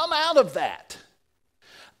to come out of that.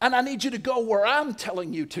 And I need you to go where I'm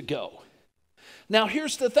telling you to go. Now,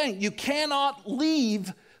 here's the thing. You cannot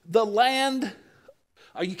leave the land,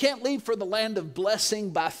 or you can't leave for the land of blessing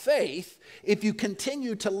by faith if you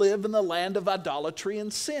continue to live in the land of idolatry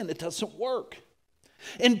and sin. It doesn't work.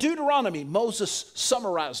 In Deuteronomy, Moses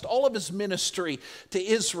summarized all of his ministry to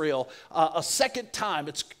Israel a second time.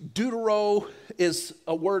 Deutero is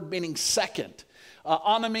a word meaning second.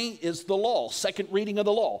 Onomy is the law, second reading of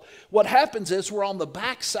the law. What happens is we're on the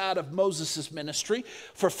backside of Moses' ministry.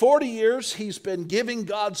 For 40 years, he's been giving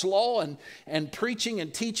God's law and preaching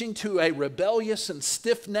and teaching to a rebellious and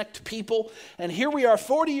stiff-necked people. And here we are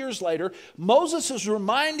 40 years later. Moses is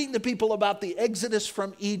reminding the people about the exodus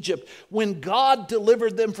from Egypt when God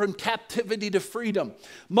delivered them from captivity to freedom.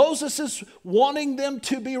 Moses is wanting them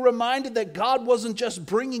to be reminded that God wasn't just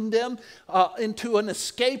bringing them into an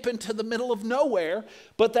escape into the middle of nowhere,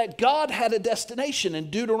 but that God had a destination. In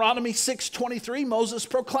Deuteronomy 6:23, Moses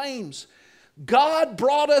proclaims, God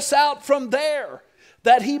brought us out from there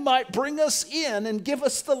that he might bring us in and give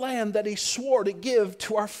us the land that he swore to give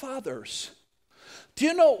to our fathers. Do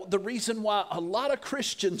you know the reason why a lot of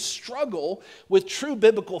Christians struggle with true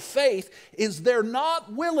biblical faith is they're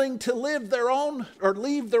not willing to live their own or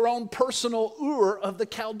leave their own personal Ur of the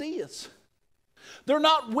Chaldeans. They're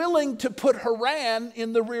not willing to put Haran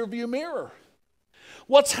in the rearview mirror.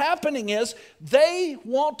 What's happening is they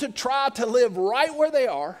want to try to live right where they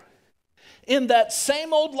are in that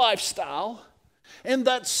same old lifestyle, in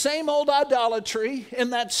that same old idolatry, in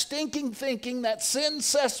that stinking thinking, that sin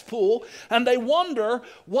cesspool, and they wonder,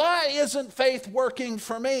 why isn't faith working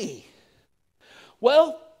for me?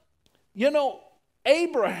 Well, you know,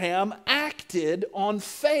 Abraham acted on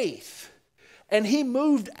faith, and he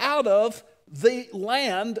moved out of the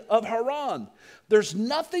land of Haran. There's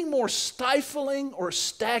nothing more stifling or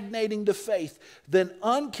stagnating to faith than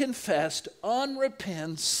unconfessed,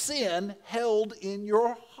 unrepentant sin held in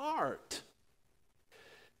your heart.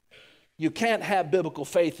 You can't have biblical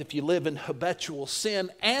faith if you live in habitual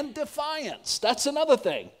sin and defiance. That's another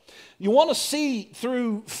thing. You want to see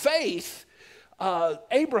through faith,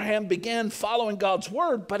 Abraham began following God's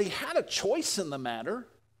word, but he had a choice in the matter.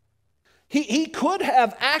 He could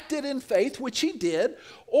have acted in faith, which he did,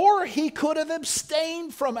 or he could have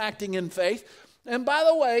abstained from acting in faith. And by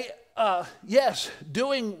the way, yes,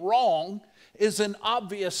 doing wrong is an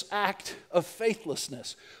obvious act of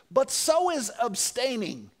faithlessness, but so is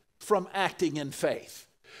abstaining from acting in faith.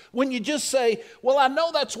 When you just say, well, I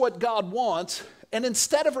know that's what God wants, and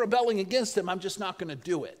instead of rebelling against him, I'm just not going to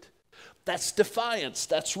do it. That's defiance,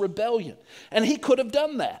 that's rebellion. And he could have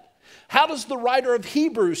done that. How does the writer of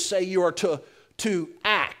Hebrews say you are to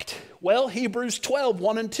act? Well, Hebrews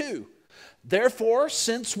 12:1-2. Therefore,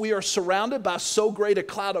 since we are surrounded by so great a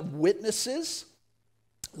cloud of witnesses,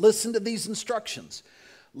 listen to these instructions.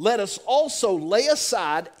 Let us also lay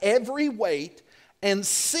aside every weight and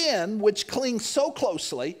sin which clings so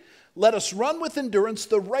closely. Let us run with endurance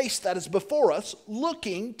the race that is before us,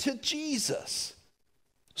 looking to Jesus.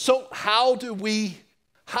 So how do we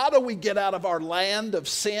get out of our land of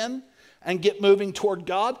sin and get moving toward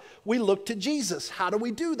God, we look to Jesus. How do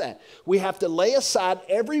we do that? We have to lay aside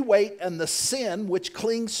every weight and the sin which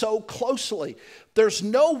clings so closely. There's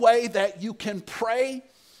no way that you can pray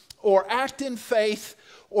or act in faith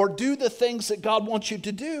or do the things that God wants you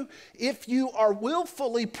to do if you are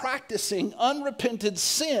willfully practicing unrepented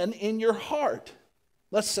sin in your heart.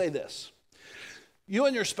 Let's say this. You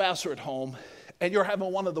and your spouse are at home and you're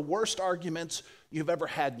having one of the worst arguments you've ever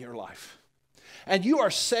had in your life. And you are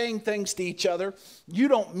saying things to each other. You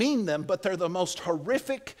don't mean them, but they're the most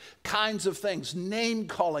horrific kinds of things. Name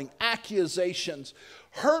calling, accusations,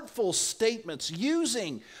 hurtful statements,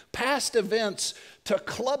 using past events to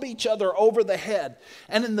club each other over the head.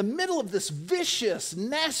 And in the middle of this vicious,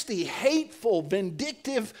 nasty, hateful,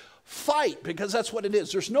 vindictive fight, because that's what it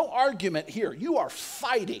is. There's no argument here. You are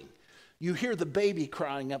fighting. You hear the baby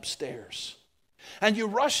crying upstairs. And you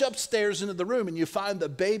rush upstairs into the room and you find the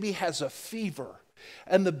baby has a fever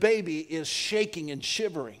and the baby is shaking and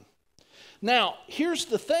shivering. Now, here's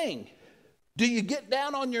the thing. Do you get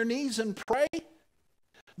down on your knees and pray?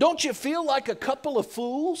 Don't you feel like a couple of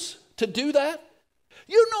fools to do that?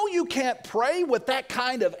 You know you can't pray with that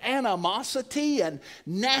kind of animosity and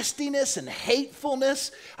nastiness and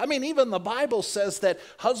hatefulness. I mean, even the Bible says that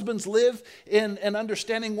husbands live in an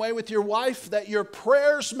understanding way with your wife, that your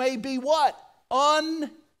prayers may be what?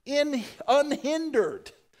 Unhindered.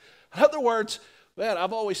 In other words, man,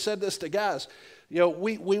 I've always said this to guys. You know,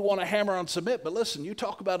 we want to hammer on submit, but listen, you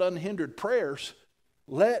talk about unhindered prayers.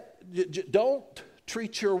 Don't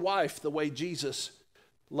treat your wife the way Jesus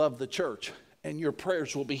loved the church, and your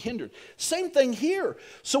prayers will be hindered. Same thing here.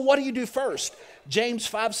 So what do you do first? James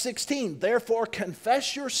 5:16, therefore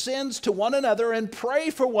confess your sins to one another and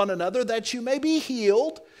pray for one another that you may be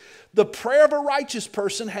healed. The prayer of a righteous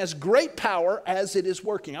person has great power as it is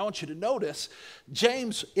working. I want you to notice,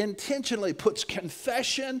 James intentionally puts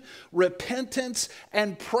confession, repentance,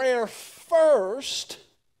 and prayer first,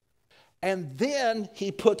 and then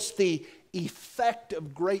he puts the effect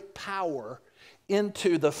of great power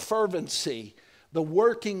into the fervency, the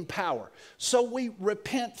working power. So we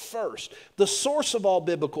repent first. The source of all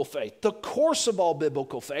biblical faith, the course of all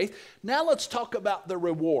biblical faith. Now let's talk about the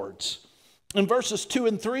rewards. In verses 2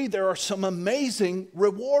 and 3, there are some amazing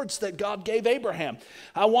rewards that God gave Abraham.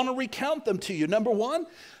 I want to recount them to you. Number 1,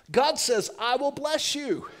 God says, I will bless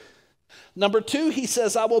you. Number 2, he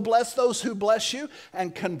says, I will bless those who bless you.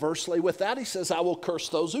 And conversely with that, he says, I will curse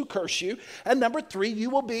those who curse you. And number 3, you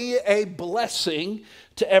will be a blessing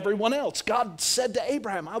to everyone else. God said to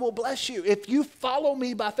Abraham, I will bless you. If you follow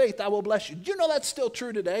me by faith, I will bless you. Do you know that's still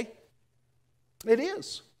true today? It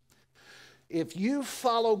is. If you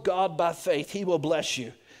follow God by faith, he will bless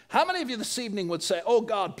you. How many of you this evening would say, oh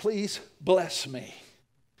God, please bless me?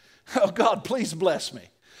 Oh God, please bless me.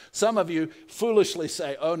 Some of you foolishly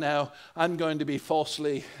say, oh no, I'm going to be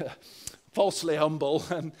falsely humble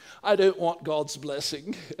and I don't want God's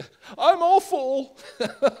blessing. I'm awful.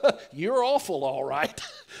 You're awful, all right.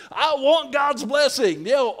 I want God's blessing.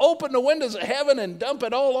 You know, open the windows of heaven and dump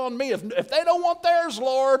it all on me. If they don't want theirs,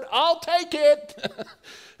 Lord, I'll take it.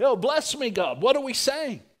 You know, bless me, God. What are we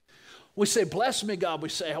saying? We say, bless me, God. We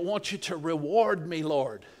say, I want you to reward me,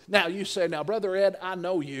 Lord. Now you say, now, Brother Ed, I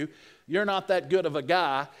know you. You're not that good of a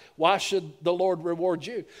guy. Why should the Lord reward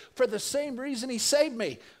you? For the same reason he saved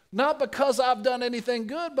me. Not because I've done anything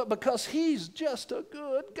good, but because he's just a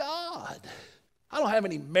good God. I don't have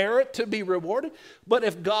any merit to be rewarded, but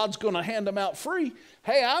if God's going to hand them out free,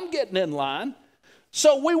 hey, I'm getting in line.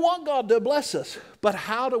 So we want God to bless us, but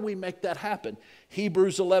how do we make that happen?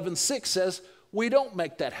 Hebrews 11:6 says we don't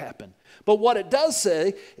make that happen. But what it does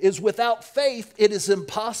say is without faith, it is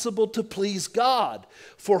impossible to please God.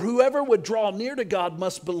 For whoever would draw near to God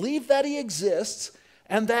must believe that he exists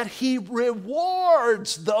and that he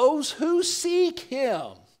rewards those who seek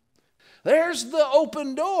him. There's the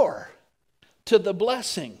open door to the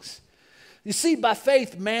blessings. You see, by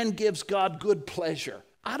faith, man gives God good pleasure.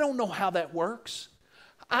 I don't know how that works.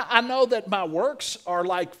 I know that my works are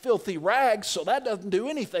like filthy rags, so that doesn't do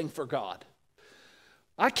anything for God.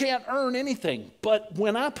 I can't earn anything, but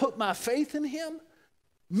when I put my faith in him,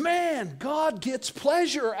 man, God gets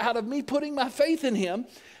pleasure out of me putting my faith in him.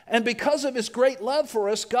 And because of his great love for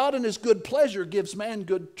us, God in his good pleasure gives man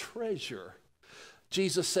good treasure.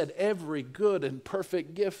 Jesus said every good and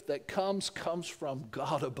perfect gift that comes from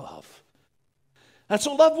God above. And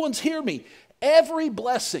so loved ones, hear me. Every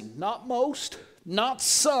blessing, not most, not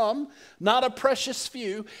some, not a precious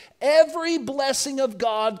few, every blessing of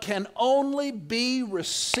God can only be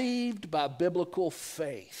received by biblical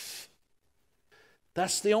faith.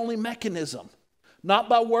 That's the only mechanism. Not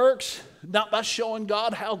by works, not by showing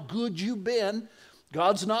God how good you've been.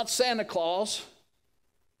 God's not Santa Claus.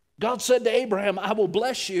 God said to Abraham, I will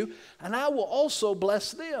bless you, and I will also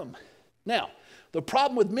bless them. Now, the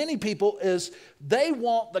problem with many people is they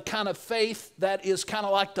want the kind of faith that is kind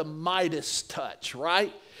of like the Midas touch,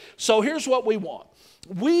 right? So here's what we want.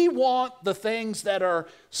 We want the things that are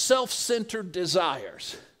self-centered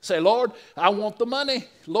desires. Say, Lord, I want the money.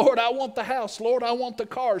 Lord, I want the house. Lord, I want the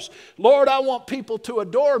cars. Lord, I want people to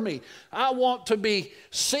adore me. I want to be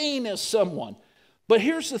seen as someone. But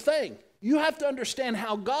here's the thing. You have to understand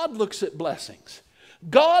how God looks at blessings.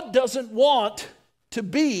 God doesn't want to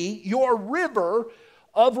be your river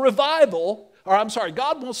of revival.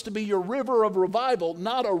 God wants to be your river of revival,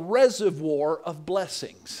 not a reservoir of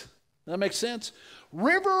blessings. That makes sense?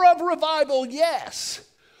 River of revival, yes.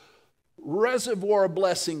 Reservoir of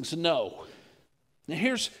blessings, no. Now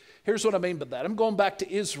here's what I mean by that. I'm going back to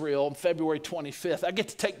Israel on February 25th. I get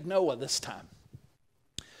to take Noah this time.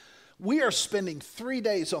 We are spending 3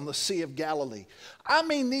 days on the Sea of Galilee. I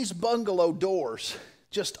mean, these bungalow doors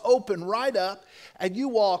just open right up, and you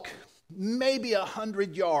walk maybe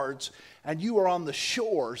 100 yards, and you are on the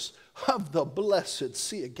shores of the blessed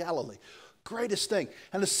Sea of Galilee. Greatest thing.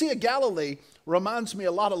 And the Sea of Galilee reminds me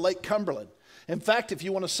a lot of Lake Cumberland. In fact, if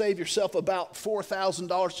you want to save yourself about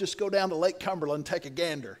 $4,000, just go down to Lake Cumberland and take a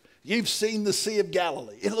gander. You've seen the Sea of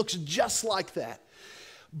Galilee. It looks just like that.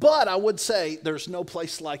 But I would say there's no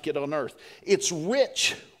place like it on earth. It's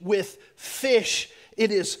rich with fish. It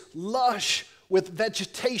is lush with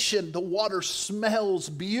vegetation. The water smells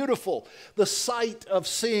beautiful. The sight of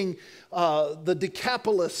seeing the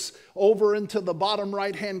Decapolis over into the bottom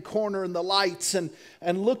right-hand corner and the lights, and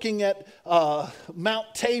looking at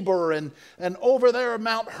Mount Tabor and over there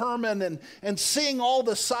Mount Hermon, and seeing all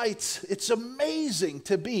the sights. It's amazing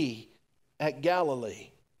to be at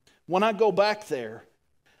Galilee. When I go back there,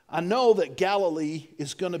 I know that Galilee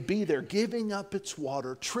is going to be there, giving up its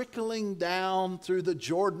water, trickling down through the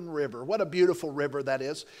Jordan River. What a beautiful river that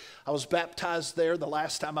is. I was baptized there the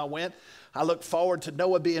last time I went. I look forward to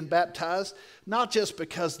Noah being baptized, not just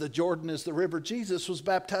because the Jordan is the river Jesus was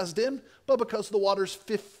baptized in, but because the water's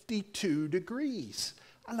 52 degrees.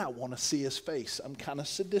 And I want to see his face. I'm kind of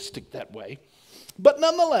sadistic that way. But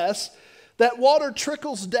nonetheless, that water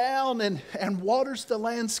trickles down and waters the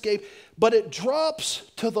landscape, but it drops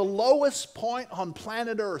to the lowest point on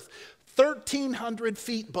planet Earth, 1,300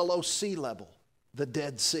 feet below sea level, the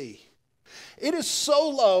Dead Sea. It is so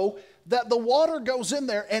low that the water goes in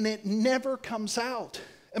there and it never comes out.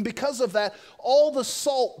 And because of that, all the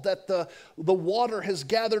salt that the water has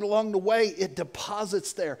gathered along the way, it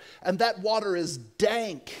deposits there. And that water is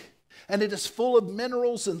dank. And it is full of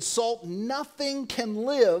minerals and salt. Nothing can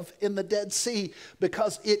live in the Dead Sea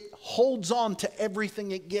because it holds on to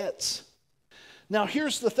everything it gets. Now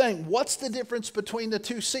here's the thing. What's the difference between the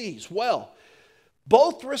two seas? Well,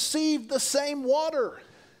 both receive the same water.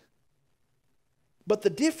 But the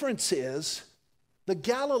difference is the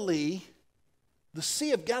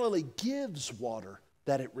Sea of Galilee gives water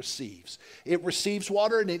that it receives. It receives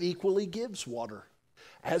water and it equally gives water.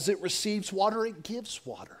 As it receives water, it gives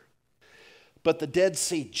water. But the Dead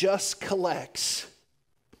Sea just collects.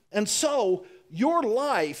 And so your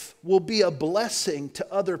life will be a blessing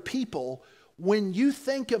to other people when you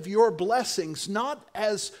think of your blessings not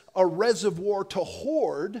as a reservoir to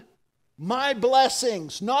hoard, my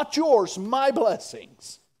blessings, not yours, my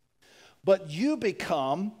blessings, but you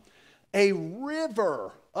become a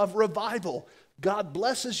river of revival. God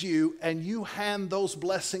blesses you and you hand those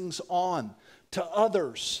blessings on to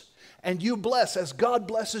others. And you bless. As God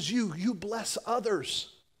blesses you, you bless others.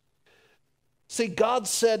 See, God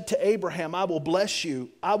said to Abraham, I will bless you.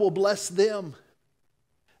 I will bless them.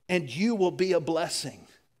 And you will be a blessing.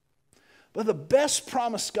 But the best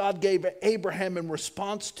promise God gave Abraham in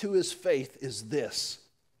response to his faith is this.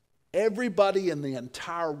 Everybody in the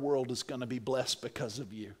entire world is going to be blessed because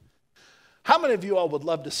of you. How many of you all would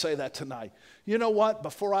love to say that tonight? You know what?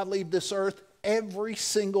 Before I leave this earth, every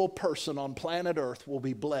single person on planet Earth will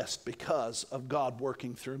be blessed because of God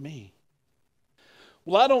working through me.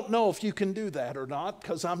 Well, I don't know if you can do that or not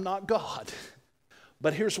because I'm not God.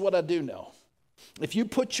 But here's what I do know. If you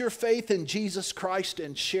put your faith in Jesus Christ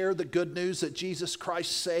and share the good news that Jesus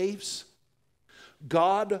Christ saves,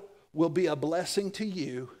 God will be a blessing to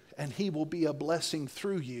you, and He will be a blessing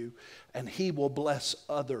through you, and He will bless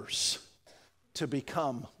others to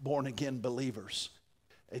become born-again believers.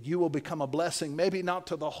 And you will become a blessing, maybe not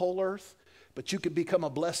to the whole earth, but you could become a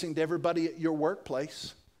blessing to everybody at your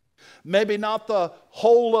workplace. Maybe not the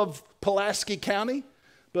whole of Pulaski County,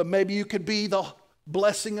 but maybe you could be the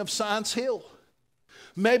blessing of Science Hill.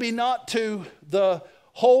 Maybe not to the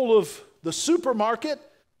whole of the supermarket,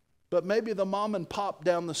 but maybe the mom and pop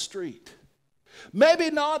down the street. Maybe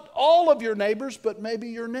not all of your neighbors, but maybe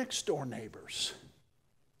your next door neighbors.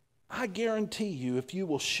 I guarantee you, if you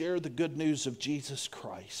will share the good news of Jesus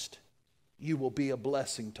Christ, you will be a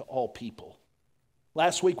blessing to all people.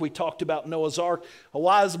 Last week we talked about Noah's Ark. A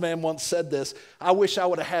wise man once said this. I wish I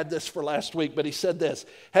would have had this for last week, but he said this.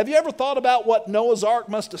 Have you ever thought about what Noah's Ark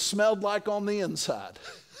must have smelled like on the inside?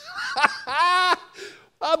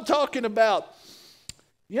 I'm talking about,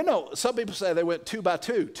 you know, some people say they went 2 by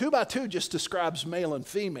 2. 2 by 2 just describes male and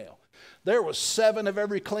female. There was 7 of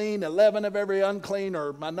every clean, 11 of every unclean,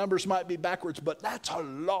 or my numbers might be backwards, but that's a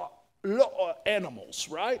lot of animals,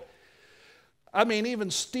 right? I mean,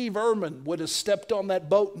 even Steve Irwin would have stepped on that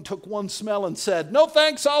boat and took one smell and said, no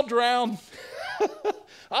thanks, I'll drown.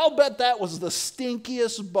 I'll bet that was the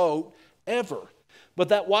stinkiest boat ever. But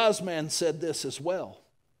that wise man said this as well.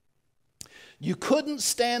 You couldn't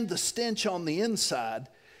stand the stench on the inside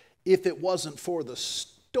if it wasn't for the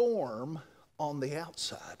storm on the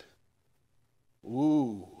outside.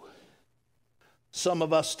 Ooh. Some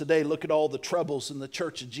of us today look at all the troubles in the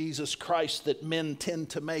Church of Jesus Christ that men tend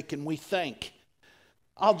to make, and we think,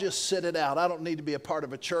 I'll just sit it out. I don't need to be a part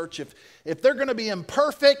of a church. If they're going to be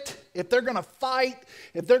imperfect, if they're going to fight,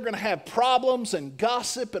 if they're going to have problems and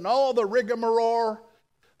gossip and all the rigmarole,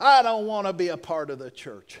 I don't want to be a part of the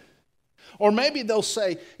church. Or maybe they'll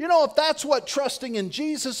say, you know, if that's what trusting in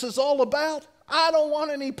Jesus is all about, I don't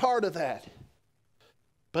want any part of that.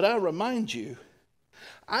 But I remind you,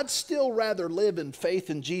 I'd still rather live in faith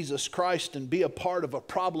in Jesus Christ and be a part of a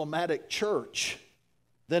problematic church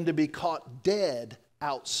than to be caught dead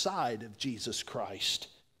outside of Jesus Christ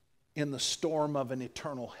in the storm of an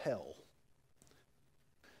eternal hell.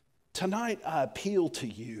 Tonight I appeal to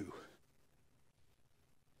you,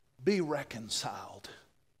 be reconciled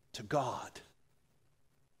to God.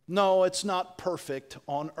 No, it's not perfect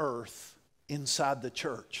on earth inside the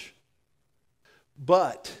church,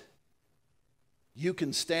 but you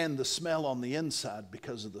can stand the smell on the inside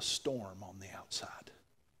because of the storm on the outside.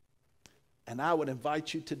 And I would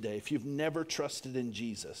invite you today, if you've never trusted in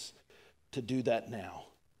Jesus, to do that now.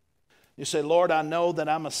 You say, Lord, I know that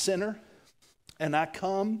I'm a sinner, and I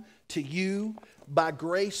come to you by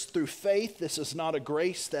grace through faith. This is not a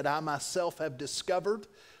grace that I myself have discovered.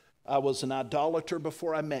 I was an idolater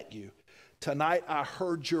before I met you. Tonight I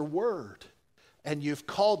heard your word, and you've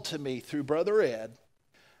called to me through Brother Ed,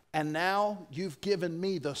 and now you've given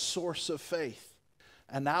me the source of faith,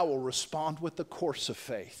 and I will respond with the course of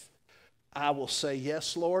faith. I will say,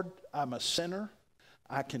 yes, Lord, I'm a sinner.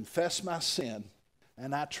 I confess my sin,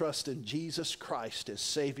 and I trust in Jesus Christ as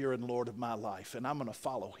Savior and Lord of my life, and I'm going to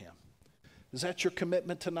follow him. Is that your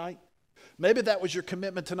commitment tonight? Maybe that was your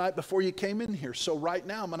commitment tonight before you came in here. So right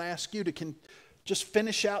now I'm going to ask you to just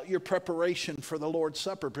finish out your preparation for the Lord's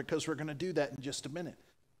Supper, because we're going to do that in just a minute.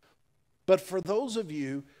 But for those of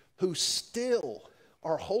you who still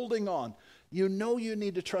are holding on, you know you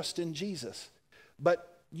need to trust in Jesus, but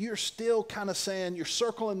you're still kind of saying, you're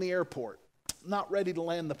circling the airport, not ready to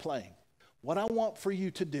land the plane. What I want for you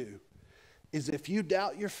to do is, if you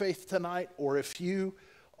doubt your faith tonight, or if you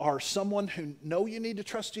are someone who know you need to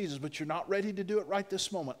trust Jesus, but you're not ready to do it right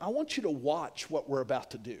this moment, I want you to watch what we're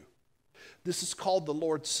about to do. This is called the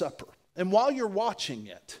Lord's Supper. And while you're watching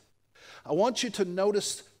it, I want you to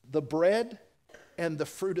notice the bread and the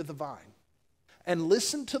fruit of the vine, and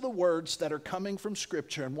listen to the words that are coming from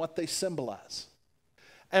Scripture and what they symbolize.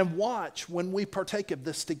 And watch when we partake of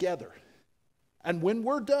this together. And when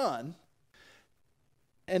we're done,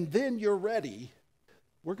 and then you're ready,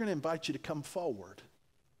 we're going to invite you to come forward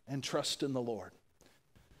and trust in the Lord.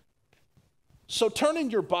 So turn in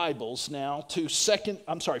your Bibles now to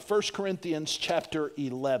 1 Corinthians chapter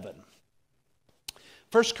 11.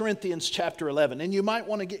 1 Corinthians chapter 11. And you might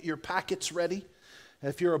want to get your packets ready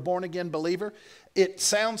if you're a born-again believer. It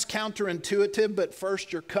sounds counterintuitive, but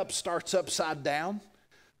first your cup starts upside down,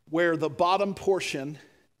 where the bottom portion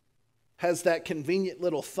has that convenient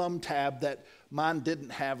little thumb tab that mine didn't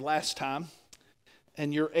have last time.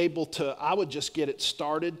 And you're able to, I would just get it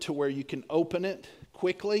started to where you can open it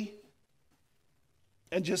quickly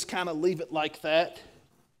and just kind of leave it like that.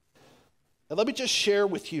 And let me just share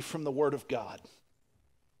with you from the Word of God.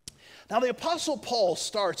 Now, the Apostle Paul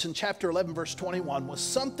starts in chapter 11, verse 21 with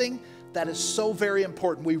something that is so very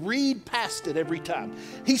important. We read past it every time.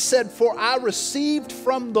 He said, "For I received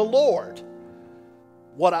from the Lord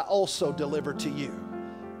what I also delivered to you."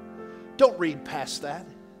 Don't read past that.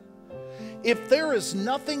 If there is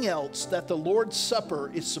nothing else that the Lord's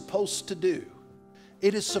Supper is supposed to do,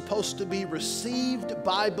 it is supposed to be received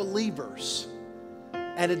by believers,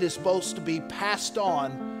 and it is supposed to be passed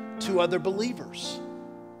on to other believers.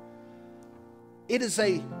 It is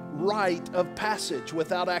a rite of passage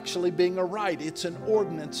without actually being a rite. It's an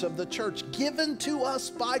ordinance of the church given to us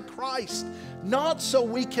by Christ, not so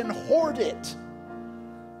we can hoard it,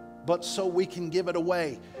 but so we can give it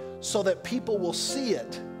away, so that people will see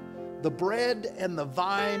it, the bread and the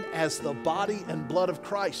vine, as the body and blood of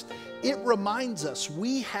Christ. It reminds us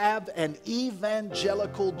we have an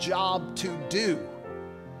evangelical job to do,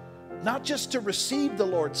 not just to receive the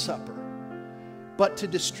Lord's Supper, but to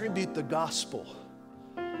distribute the gospel.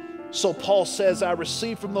 So Paul says, I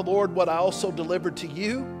received from the Lord what I also delivered to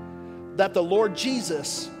you, that the Lord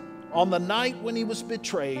Jesus, on the night when he was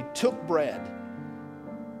betrayed, took bread.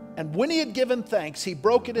 And when he had given thanks, he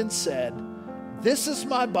broke it and said, this is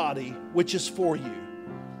my body, which is for you.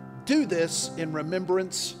 Do this in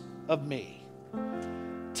remembrance of me.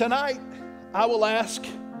 Tonight, I will ask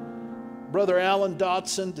Brother Alan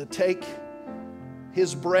Dodson to take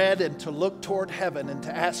his bread and to look toward heaven and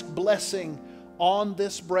to ask blessing on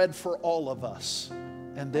this bread for all of us.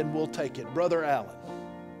 And then we'll take it. Brother Alan.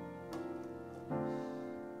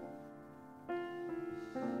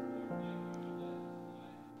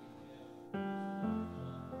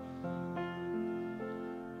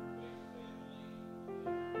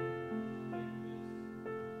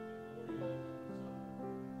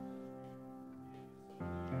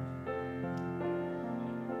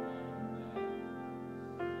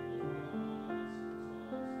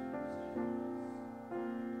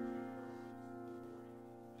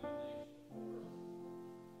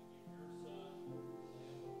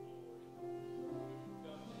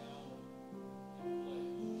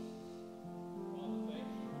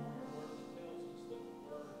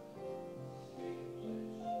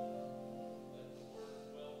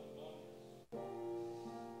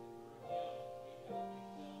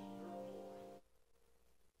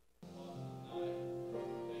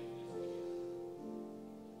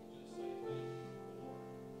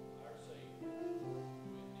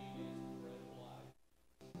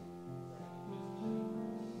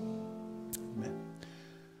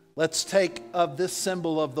 Let's take of this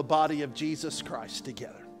symbol of the body of Jesus Christ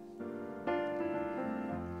together.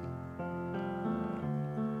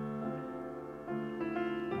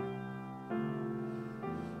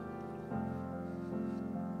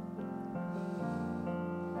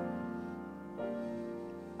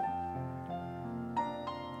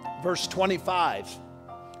 Verse 25,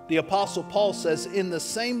 the Apostle Paul says, in the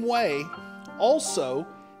same way also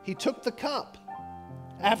he took the cup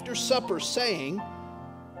after supper, saying,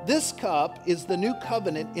 this cup is the new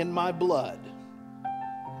covenant in my blood.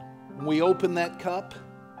 We open that cup,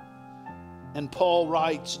 and Paul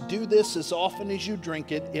writes, do this as often as you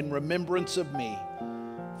drink it in remembrance of me.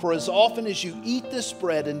 For as often as you eat this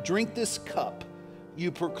bread and drink this cup, you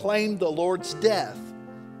proclaim the Lord's death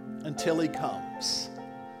until he comes.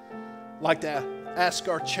 I'd like to ask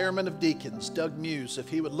our chairman of deacons, Doug Muse, if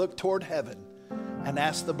he would look toward heaven and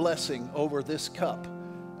ask the blessing over this cup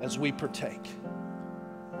as we partake.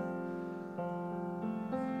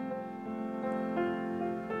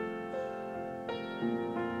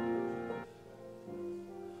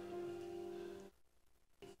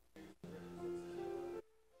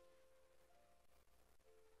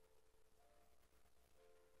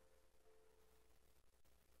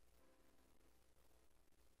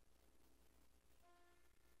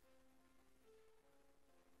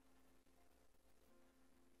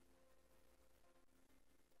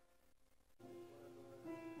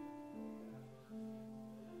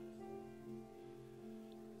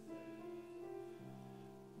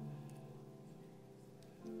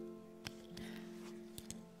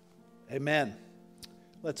 Amen.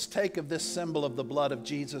 Let's take of this symbol of the blood of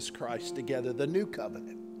Jesus Christ together, the new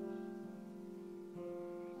covenant.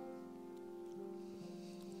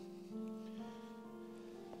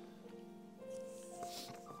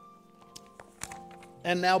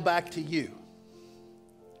 And now back to you.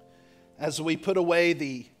 As we put away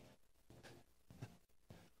the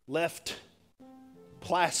left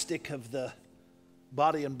plastic of the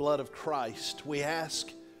body and blood of Christ, we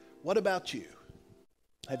ask, what about you?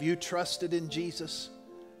 Have you trusted in Jesus?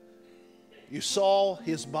 You saw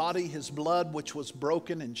his body, his blood, which was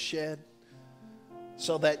broken and shed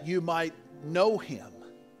so that you might know him.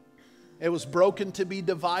 It was broken to be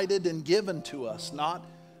divided and given to us, not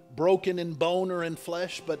broken in bone or in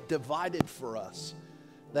flesh, but divided for us,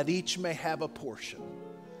 that each may have a portion.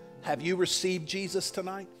 Have you received Jesus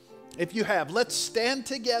tonight? If you have, let's stand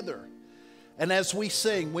together. And as we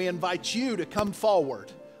sing, we invite you to come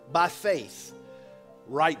forward by faith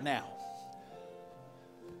right now.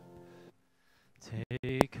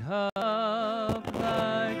 Take up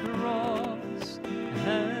thy cross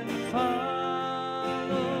and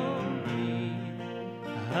follow me.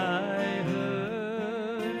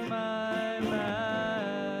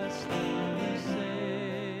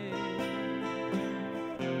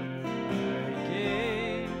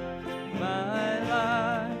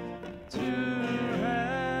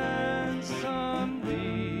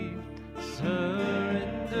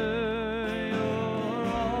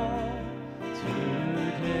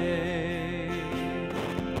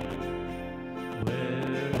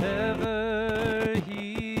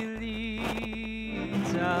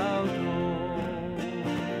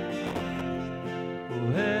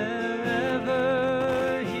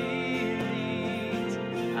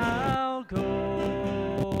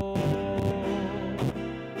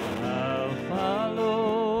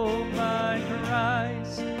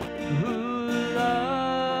 who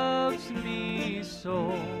loves me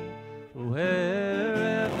so.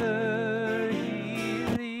 Wherever he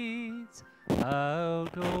leads, I'll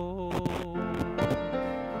go.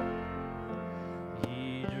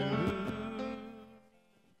 He drew.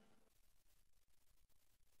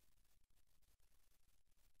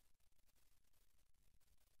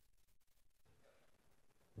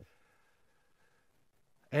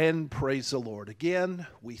 And praise the Lord. Again,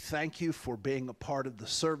 we thank you for being a part of the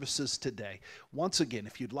services today. Once again,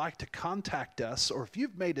 if you'd like to contact us or if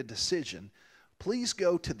you've made a decision, please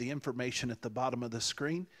go to the information at the bottom of the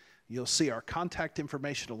screen. You'll see our contact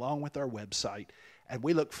information along with our website, and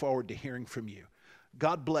we look forward to hearing from you.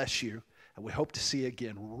 God bless you, and we hope to see you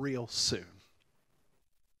again real soon.